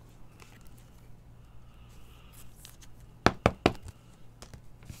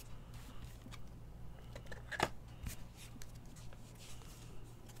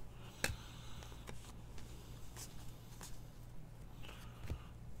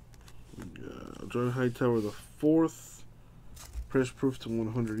 John Hightower the fourth, press proof to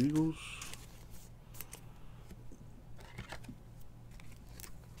 100 Eagles.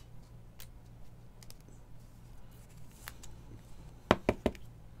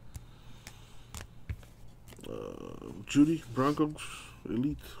 Judy Broncos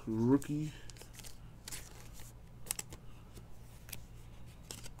Elite rookie.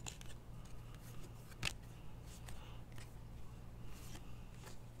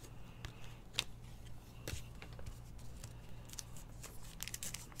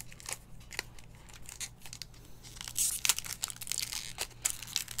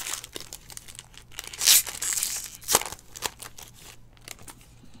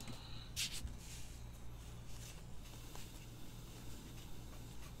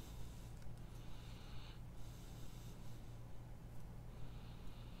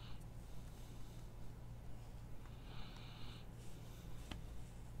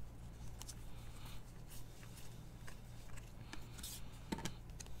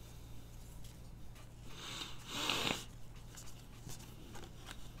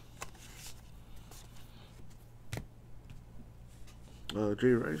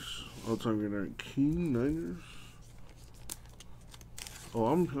 Jay Rice, all-time great King Niners. Oh,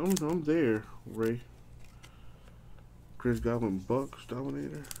 I'm there, Ray. Chris Godwin Bucks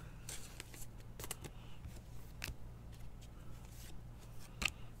Dominator.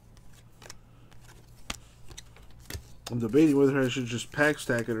 I'm debating whether I should just pack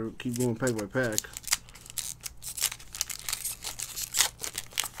stack it or keep going pack by pack.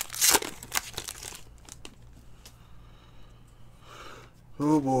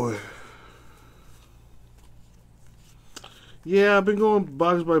 Oh boy. Yeah, I've been going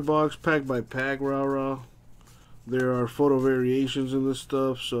box by box, pack by pack, rah-rah. There are photo variations in this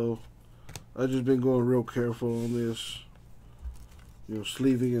stuff, so I've just been going real careful on this. You know,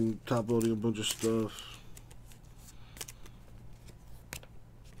 sleeving and top loading a bunch of stuff.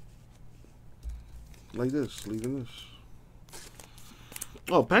 Like this, sleeving this.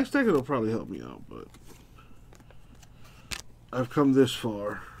 Oh, pack stacking will probably help me out, but I've come this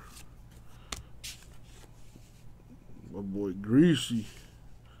far. My boy Greasy.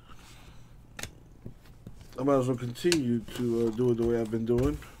 I might as well continue to do it the way I've been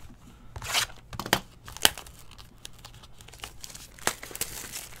doing.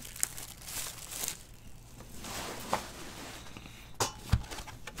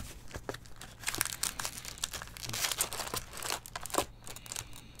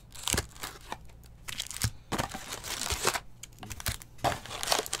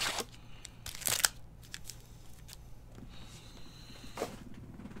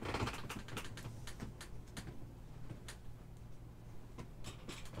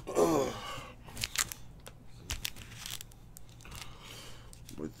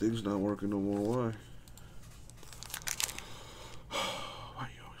 My thing's not working no more. Why? Why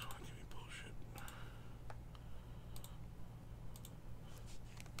you always want to give me bullshit?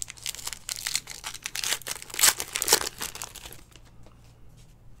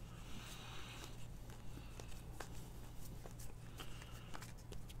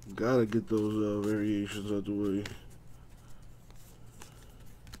 Gotta get those variations out the way.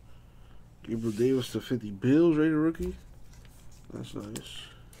 Gabriel Davis to 50 Bills, rated rookie. That's nice.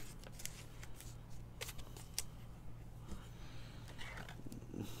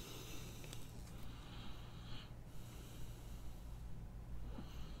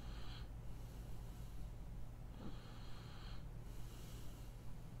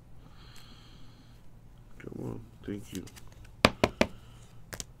 Come on, thank you.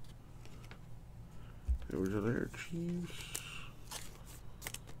 Over to there, Chiefs.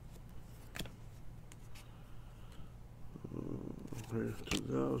 Here's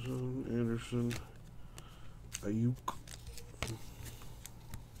 2000, Anderson, Ayuk.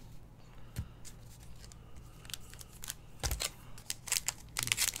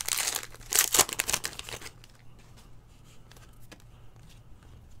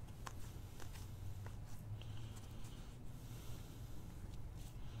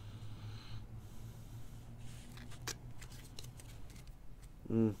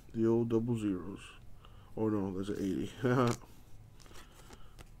 The old double zeros. Or no, that's an 80.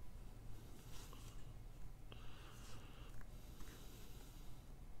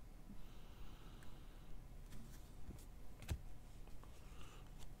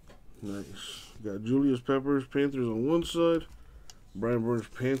 Nice. Got Julius Peppers, Panthers on one side. Brian Burns,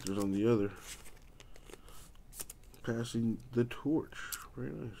 Panthers on the other. Passing the torch.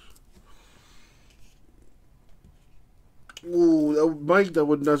 Very nice. Ooh, Mike, that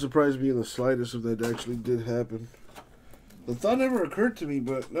would not surprise me in the slightest if that actually did happen. The thought never occurred to me,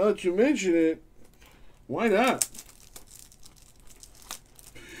 but now that you mention it, why not?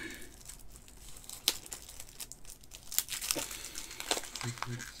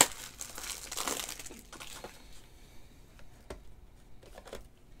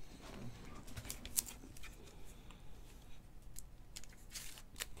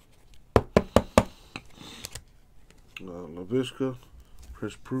 LaVisca,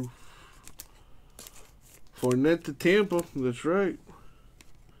 press proof. Fournette to Tampa, that's right.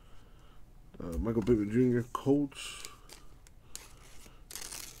 Michael Pittman Jr., Colts.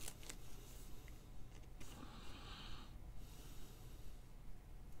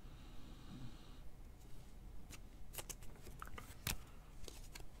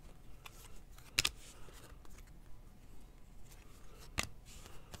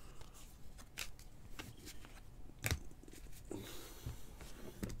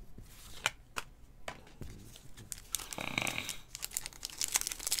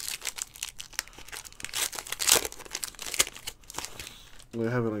 They're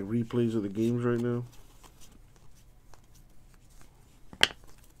having like replays of the games right now.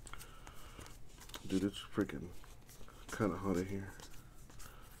 Dude, it's freaking kind of hot in here.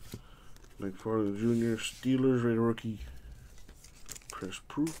 McFarland Jr., Steelers, rated rookie. Press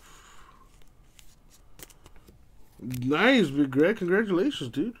proof. Nice, Big Greg. Congratulations,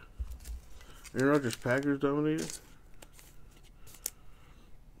 dude. Aaron Rodgers, Packers dominated.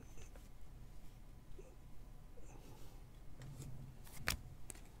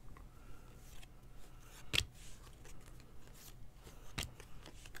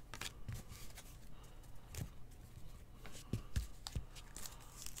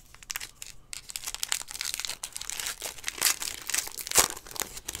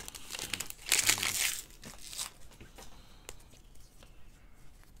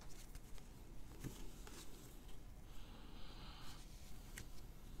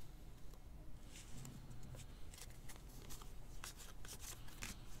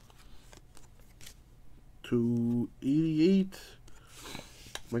 288.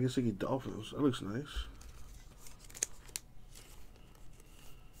 Nagasaki Dolphins. That looks nice.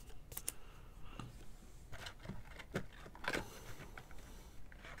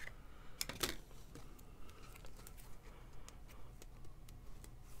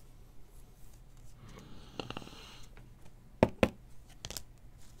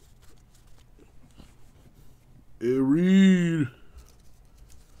 Reed.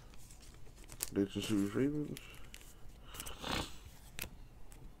 That's the Super Ravens.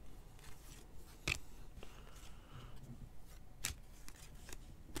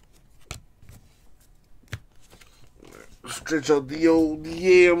 Stretch out the old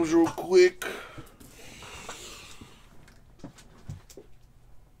yams real quick.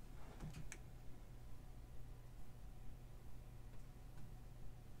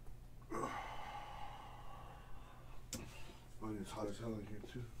 Oh, it's hot as hell in here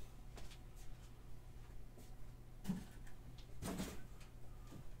too.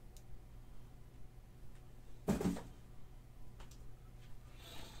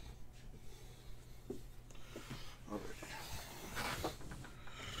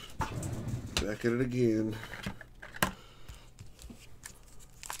 Back at it again.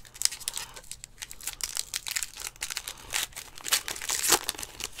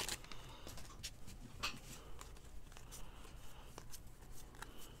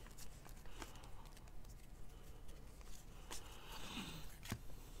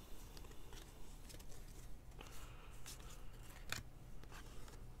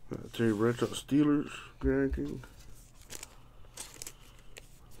 Terry Bradshaw Steelers ranking.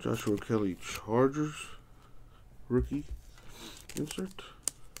 Joshua Kelly Chargers rookie insert.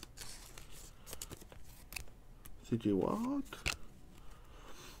 CJ Watt.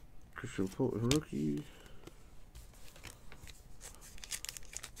 Christian Fulton rookie.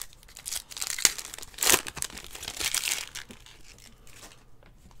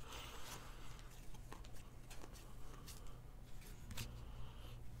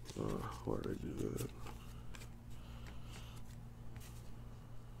 Why did I do that?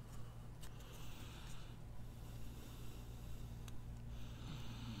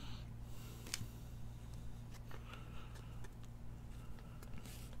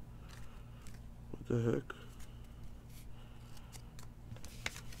 What the heck?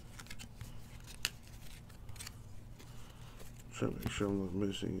 Trying to make sure I'm not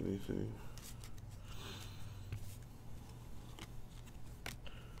missing anything.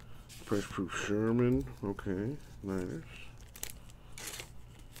 Fresh Proof Sherman, okay, Niners.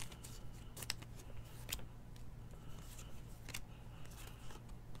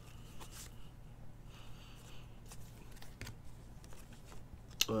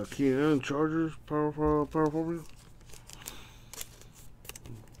 Keenan Chargers, power formula.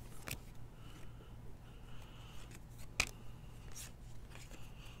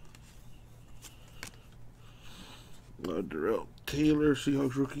 Darrell Taylor,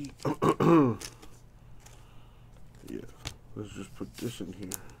 Seahawks rookie. Yeah, let's just put this in here.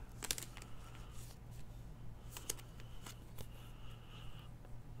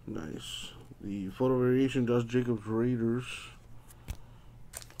 Nice. The photo variation, Josh Jacobs Raiders.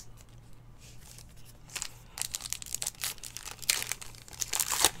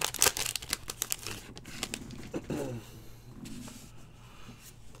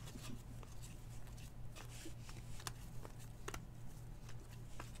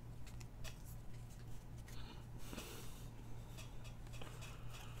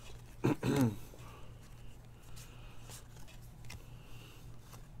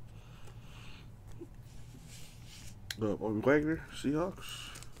 Bobby Wagner, Seahawks.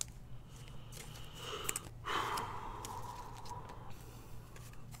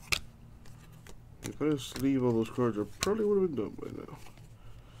 If I didn't sleeve all those cards, I probably would have been done by now.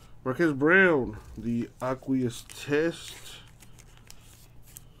 Marquez Brown, the Aqueous Test.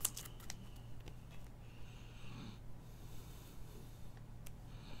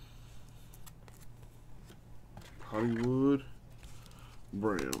 Hollywood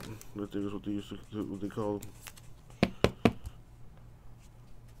Brown. I think that's what they used to, what they call them.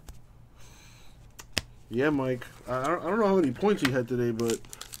 Yeah, Mike. I don't know how many points he had today, but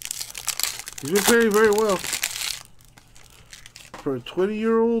he's been playing very well. For a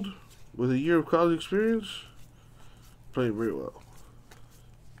 20-year-old with a year of college experience, playing very well.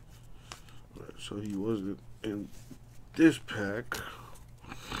 Right, so he wasn't in this pack.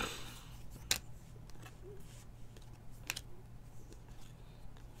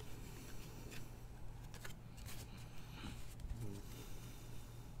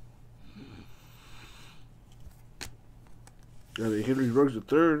 Got a Henry Ruggs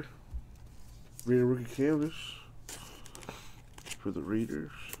III. Raider rookie canvas for the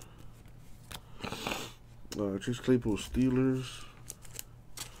Raiders. Chase Claypool Steelers.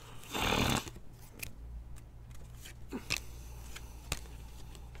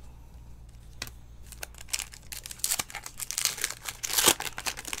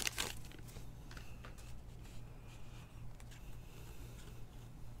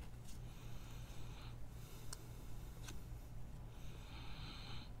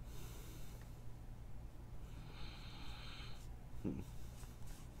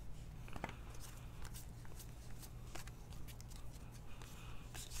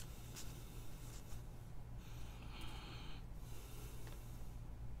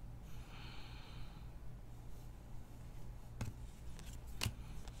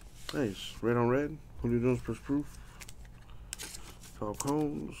 Nice. Red on red. Julio Jones first proof.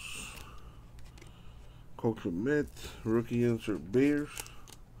 Falcons. Cole Kmet. Rookie insert Bears.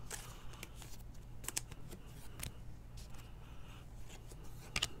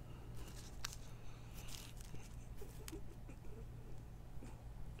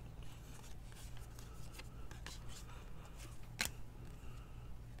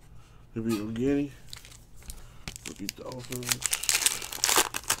 Maybe Ogani. Rookie Dolphins.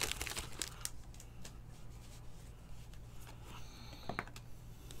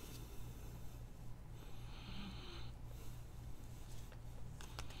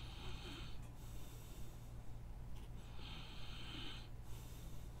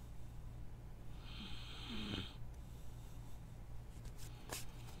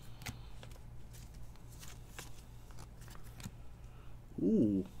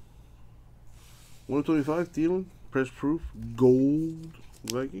 Ooh. 125 Thielen. Press proof. Gold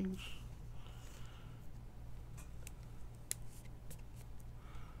Vikings.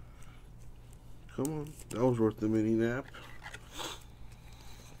 Come on. That was worth the mini nap.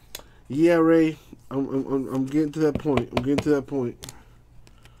 Yeah, Ray. I'm getting to that point. I'm getting to that point.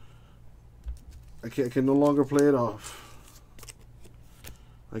 I can no longer play it off.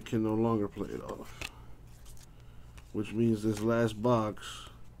 I can no longer play it off. Which means this last box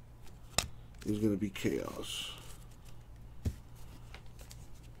is going to be chaos.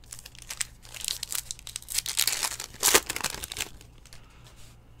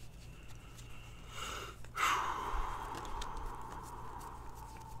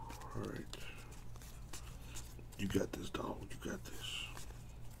 All right. You got this, dog. You got this.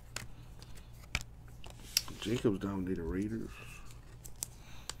 Jacobs dominated Raiders.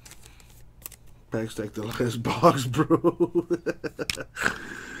 Pack stack the last box, bro.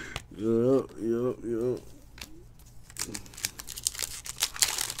 Yup.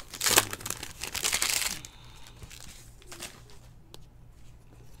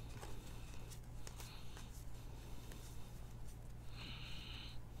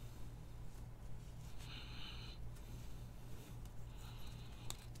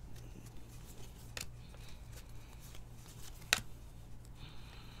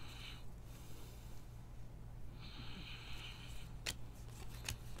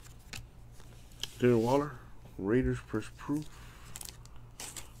 Darren Waller, Raiders press proof.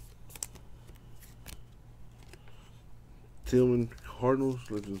 Tillman, Cardinals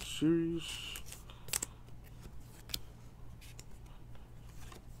Legends Series.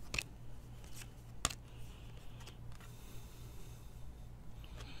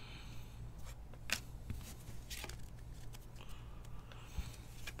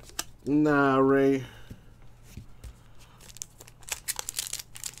 Nah, Ray.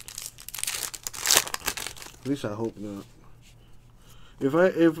 At least I hope not.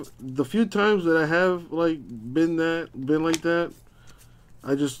 If the few times that I have like been like that,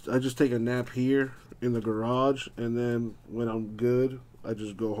 I just take a nap here in the garage, and then when I'm good, I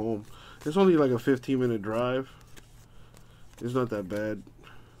just go home. It's only like a 15-minute drive. It's not that bad.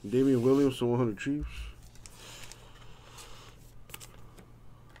 Damian Williams to 100 Chiefs.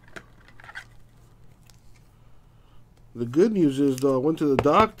 The good news is though, I went to the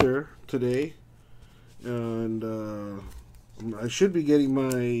doctor today. And I should be getting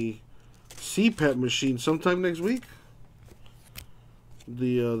my CPAP machine sometime next week.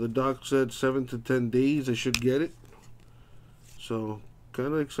 The doc said 7 to 10 days I should get it. So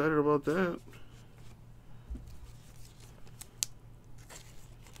kind of excited about that.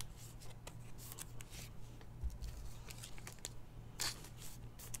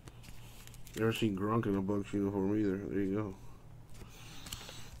 Never seen Gronk in a Bucs uniform either. There you go.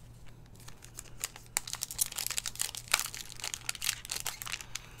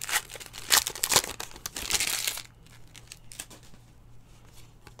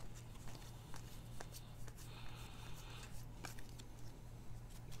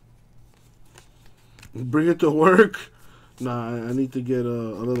 Bring it to work. Nah, I need to get a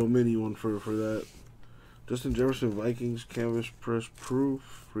little mini one for that. Justin Jefferson, Vikings, canvas press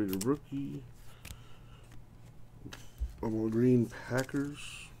proof, rated rookie. Green, Packers.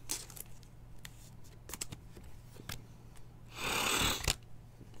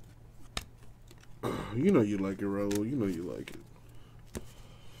 You know you like it, Raul. You know you like it.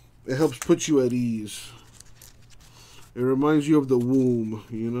 It helps put you at ease. It reminds you of the womb,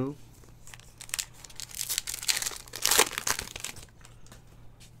 you know?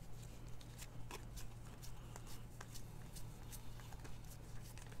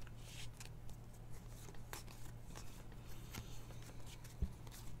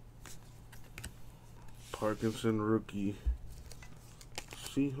 Parkinson, rookie.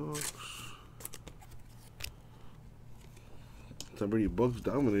 Seahawks. Somebody Bucks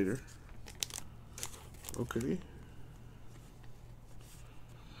Dominator. Okay.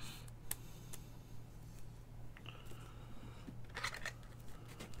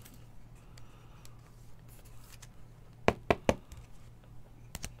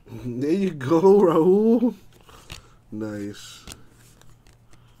 There you go, Raul. Nice.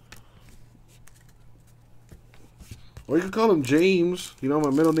 Or you can call him James. You know, my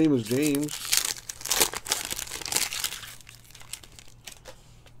middle name is James.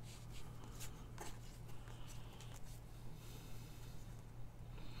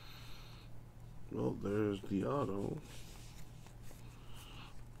 Well, there's the auto.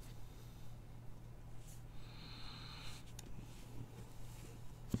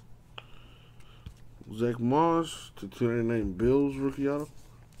 Zach Moss to 299 Bills rookie auto.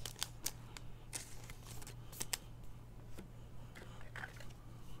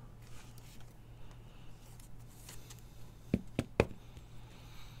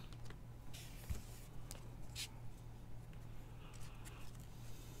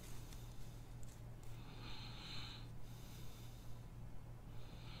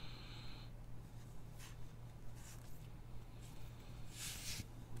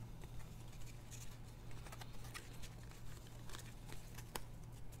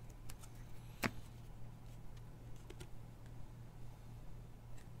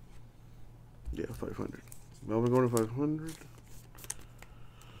 Yeah, 500. Melvin going to 500.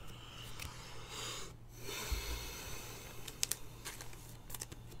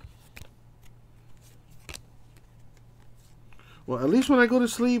 Well, at least when I go to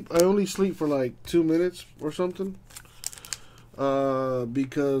sleep, I only sleep for like 2 minutes or something.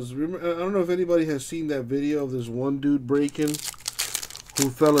 Because remember, I don't know if anybody has seen that video of this one dude breaking who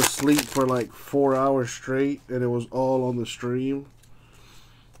fell asleep for like 4 hours straight, and it was all on the stream.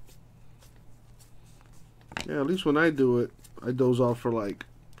 Yeah, at least when I do it, I doze off for like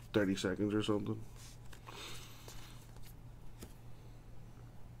 30 seconds or something.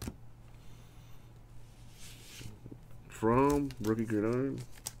 From Rookie Gridiron.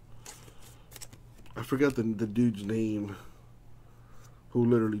 I forgot the dude's name who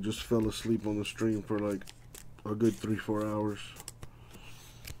literally just fell asleep on the stream for like a good 3-4 hours.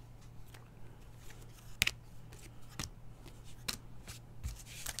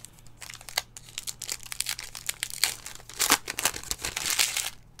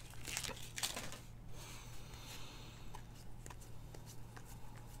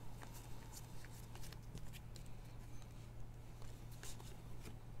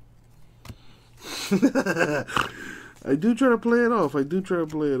 I do try to play it off. I do try to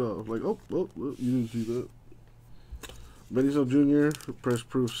play it off. Like, oh, you didn't see that. Benny Jr., Press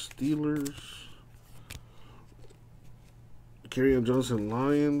Proof Steelers. Kerryon Johnson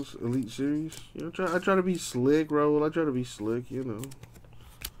Lions, Elite Series. You know, I try to be slick, Raul. I try to be slick, you know.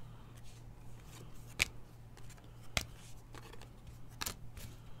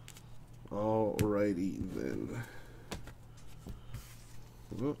 Alrighty then.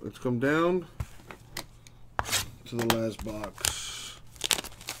 Well, let's come down to the last box.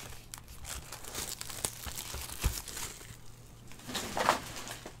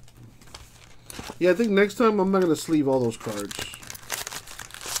 Yeah, I think next time I'm not going to sleeve all those cards.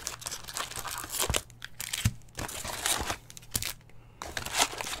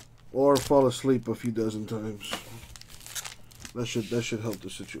 Or fall asleep a few dozen times. That should help the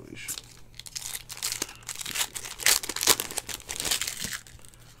situation.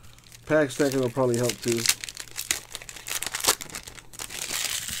 Pack stacking will probably help too.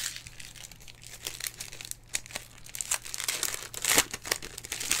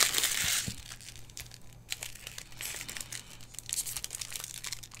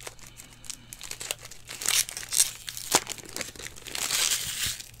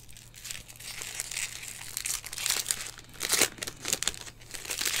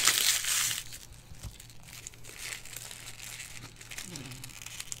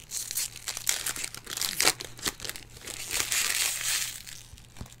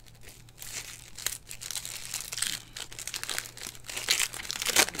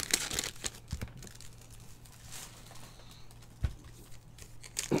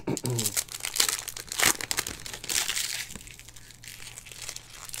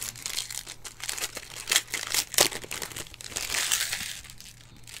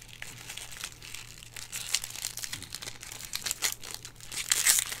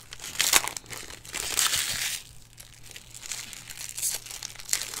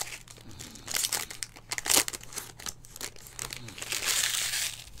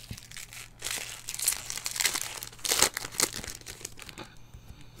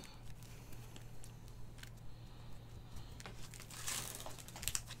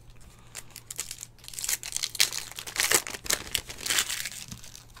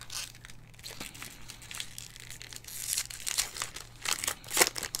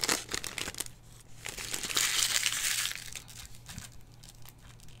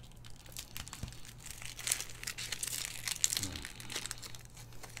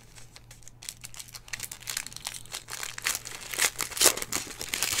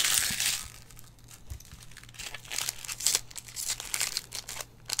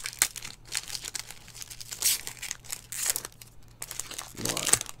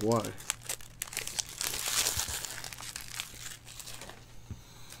 Why?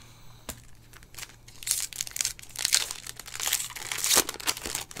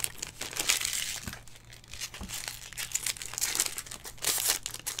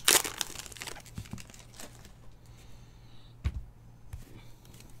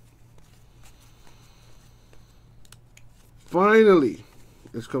 Finally,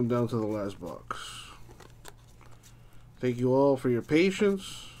 it's come down to the last box. Thank you all for your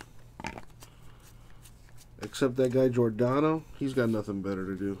patience. Except that guy Giordano. He's got nothing better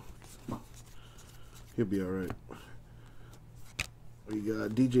to do. He'll be alright. We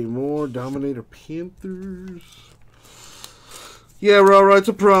got DJ Moore, Dominator Panthers. Yeah, Rara, it's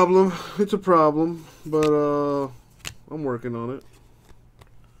a problem. It's a problem. But I'm working on it.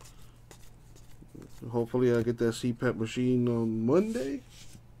 Hopefully I get that CPAP machine on Monday.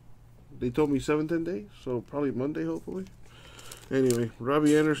 They told me 7-10 days, so probably Monday, hopefully. Anyway,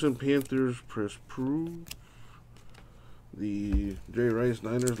 Robbie Anderson, Panthers, press proof. The Jay Rice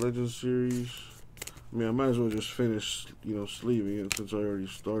Niners Legends Series. I mean, I might as well just finish, sleeving it since I already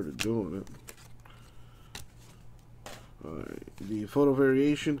started doing it. Alright, the photo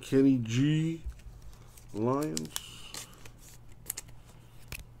variation, Kenny G, Lions.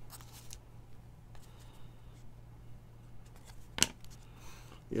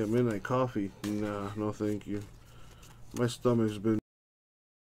 Yeah, midnight coffee. Nah, no thank you. My stomach's been...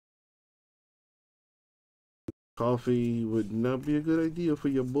 Coffee would not be a good idea for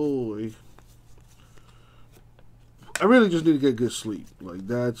your boy. I really just need to get good sleep. Like,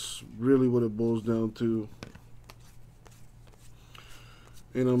 that's really what it boils down to.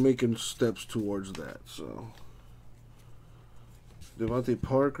 And I'm making steps towards that, so... Devontae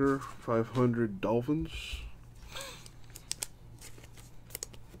Parker, 500 Dolphins.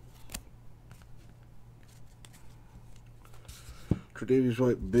 Tre'Davious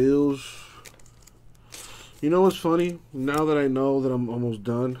White, Bills. You know what's funny? Now that I know that I'm almost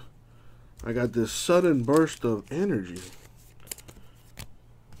done, I got this sudden burst of energy.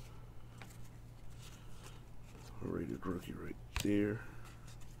 A rated rookie right there.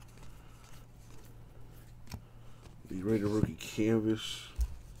 The rated rookie canvas.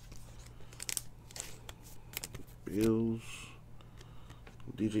 Bills.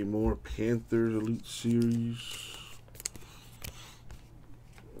 DJ Moore, Panthers Elite Series.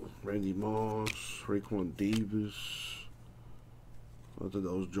 Randy Moss, Raekwon Davis. I thought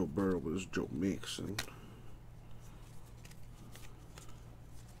that was Joe Burrow, but it's Joe Mixon.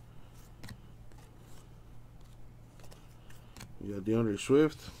 You got DeAndre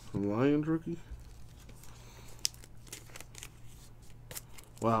Swift from Lions rookie.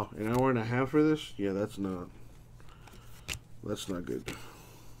 Wow, an hour and a half for this? Yeah, that's not good.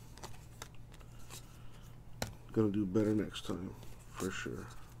 Gonna do better next time, for sure.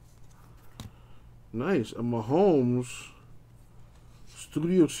 Nice, a Mahomes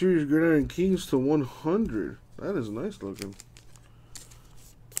Studio Series Gridiron Kings to 100. That is nice looking.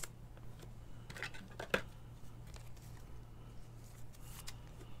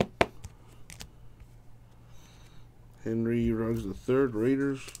 Henry Ruggs III,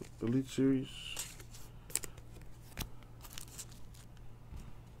 Raiders Elite Series.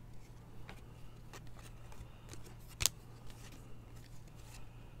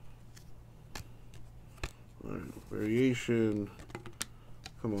 Variation.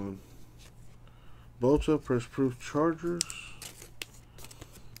 Come on. Bolta, press proof Chargers.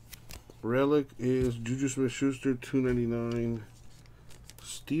 Relic is Juju Smith-Schuster, $2.99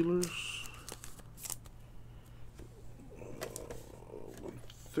 Steelers.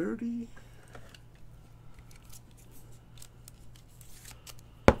 130.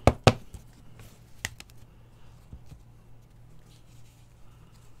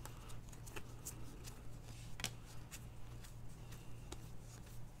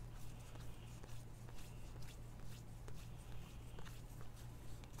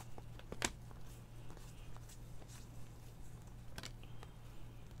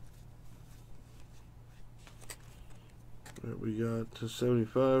 Right, we got to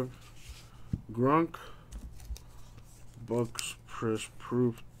 75. Gronk. Bucks press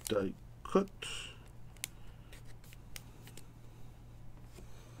proof die cut.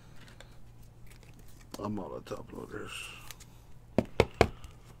 I'm all the top loaders.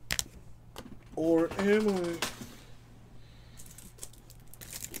 Or am I?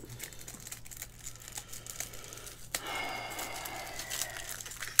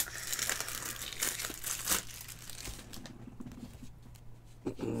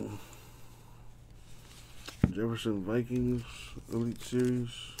 Jefferson Vikings Elite Series.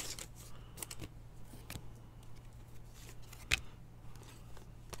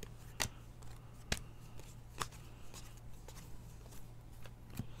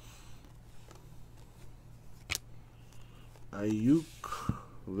 Ayuk,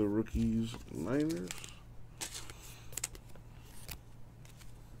 the rookies, Niners.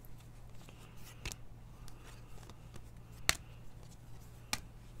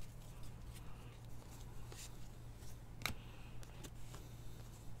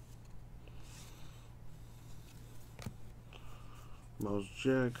 Miles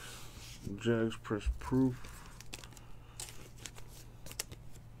Jack, Jags press proof.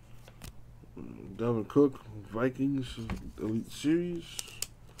 Dalvin Cook, Vikings Elite Series.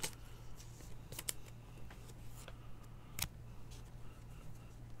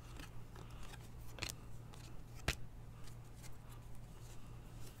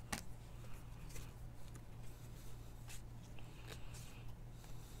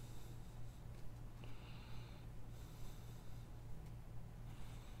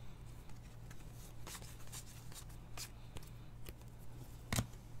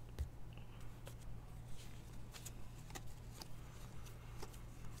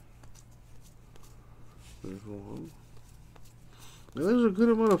 There's one. Now, there's a good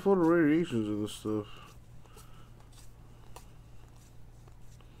amount of photo variations in this stuff.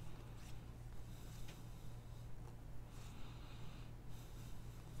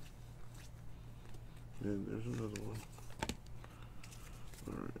 And there's another one.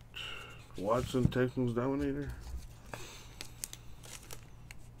 Alright. Watson, Texans Dominator.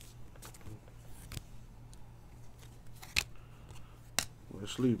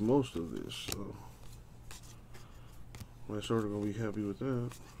 Let's leave most of this, so my sort of gonna be happy with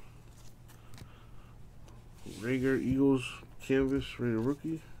that. Rager, Eagles, Canvas, rated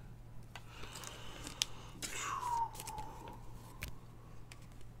rookie.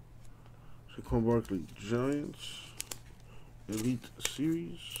 Saquon Barkley, Giants, Elite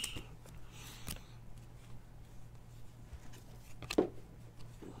Series.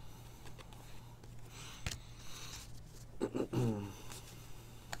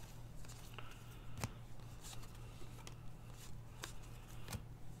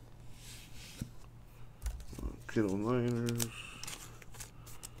 Kittle Niners.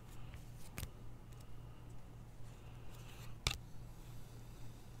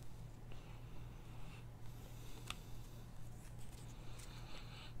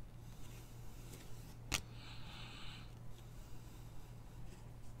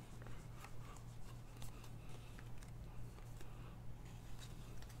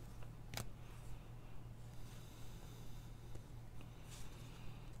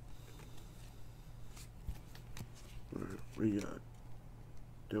 We got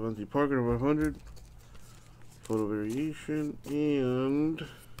Devontae Parker of 100, photo variation, and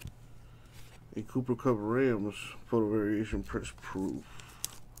a Cooper Cup Rams photo variation press proof.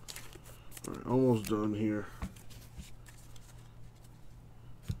 Alright, almost done here.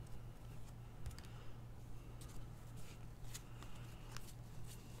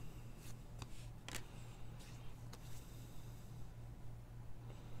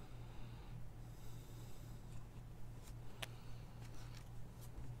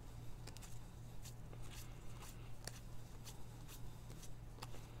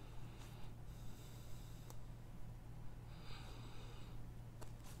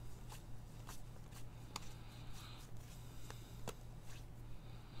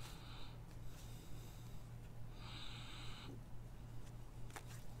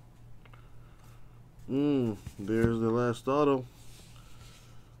 There's the last auto.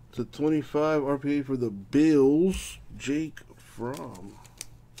 To 25 RPA for the Bills, Jake Fromm.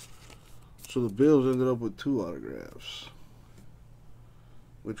 So the Bills ended up with 2 autographs,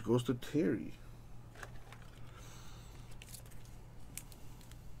 which goes to Terry.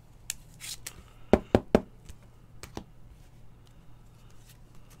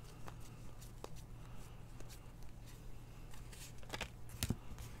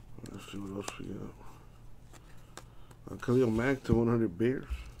 Let's see what else we got. Khalil Mack to 100 Bears.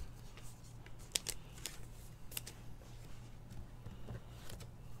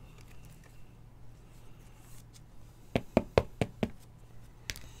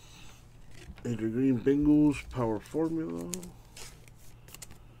 Adrian Green Bengals Power Formula.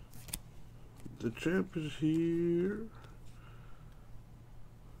 The champ is here.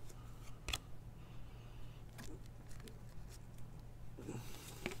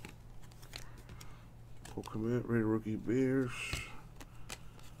 Commit, rated rookie Bears.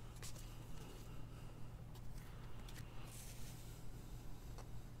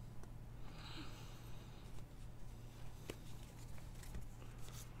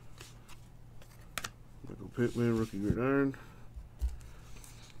 Michael Pittman, rookie gridiron.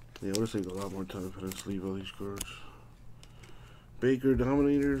 Yeah, it would have saved a lot more time if I didn't sleeve all these cards. Baker,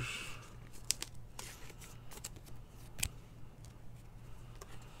 Dominators.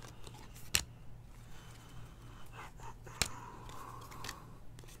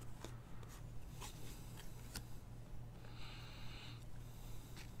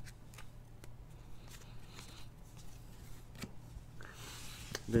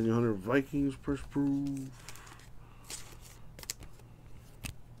 Daniel Hunter Vikings press proof.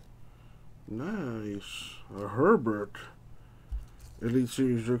 Nice. A Herbert Elite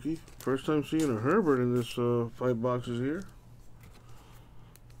Series rookie. First time seeing a Herbert in this 5 boxes here.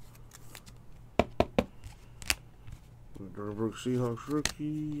 Donruss Seahawks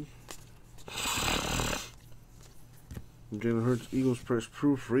rookie. Jalen Hurts Eagles press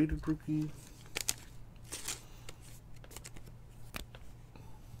proof rated rookie.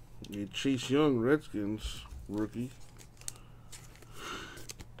 A Chase Young Redskins rookie.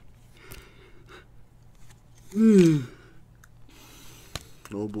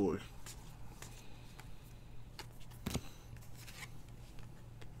 Oh boy.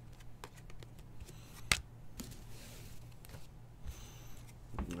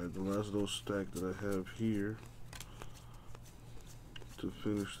 Alright, the last little stack that I have here to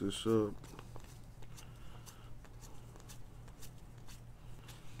finish this up.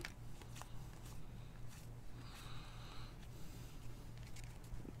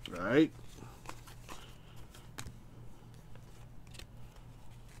 Alright.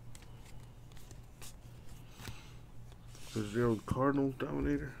 Fitzgerald Cardinals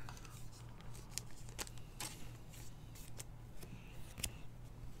Dominator.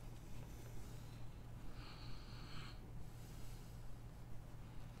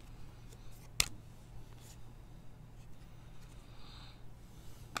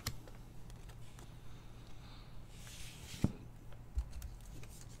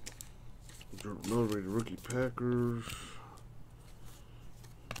 Rated rookie Packers.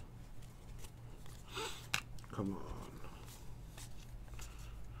 Come on.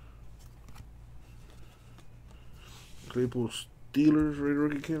 Claypool Steelers rated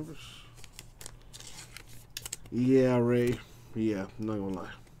rookie canvas. Yeah, Ray. Yeah, I'm not gonna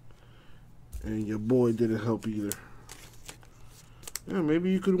lie. And your boy didn't help either. Yeah, maybe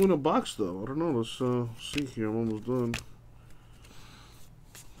you could win a box though. I don't know. Let's see here. I'm almost done.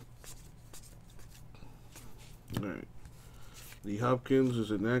 Alright. Lee Hopkins is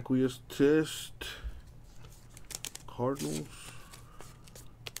an aqueous test. Cardinals.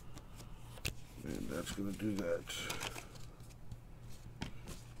 And that's going to do that.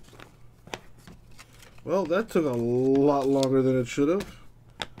 Well, that took a lot longer than it should have.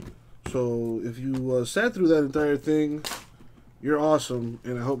 So, if you sat through that entire thing, you're awesome.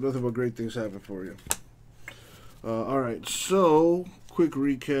 And I hope nothing but great things happen for you. Alright, so, quick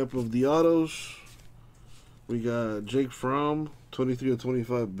recap of the autos. We got Jake Fromm, 23 of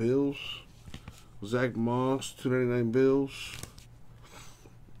 25 Bills. Zach Moss, 299 Bills.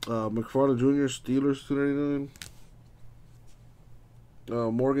 McFarland Jr., Steelers, 299.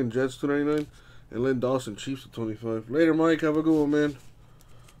 Morgan Jets, 299. And Lynn Dawson, Chiefs, 25. Later, Mike. Have a good one, man.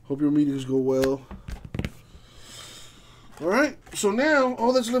 Hope your meetings go well. All right. So now,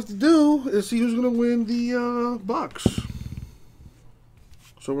 all that's left to do is see who's going to win the box.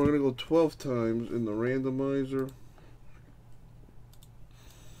 So we're going to go 12 times in the randomizer.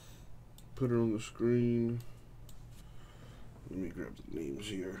 Put it on the screen. Let me grab the names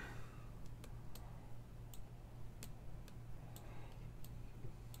here.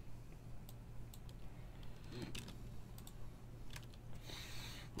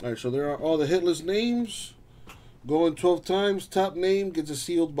 Alright, so there are all the hitless names. Going 12 times. Top name gets a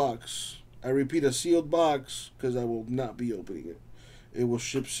sealed box. I repeat, a sealed box because I will not be opening it. It will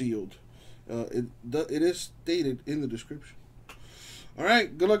ship sealed. It is stated in the description. All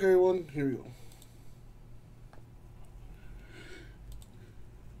right. Good luck, everyone. Here we go.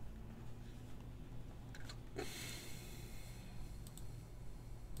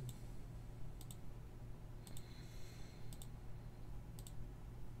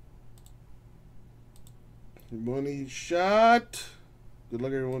 Money shot. Good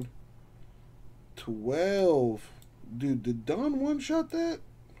luck, everyone. 12. Dude, did Don one-shot that?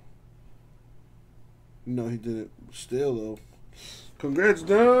 No, he didn't. Still, though. Congrats,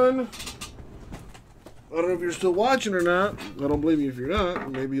 Don. I don't know if you're still watching or not. I don't blame you if you're not.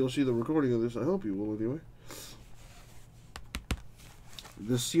 Maybe you'll see the recording of this. I hope you will, anyway.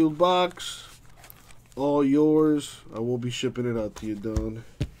 The sealed box. All yours. I will be shipping it out to you, Don.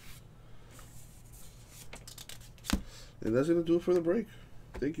 And that's going to do it for the break.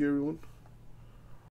 Thank you, everyone.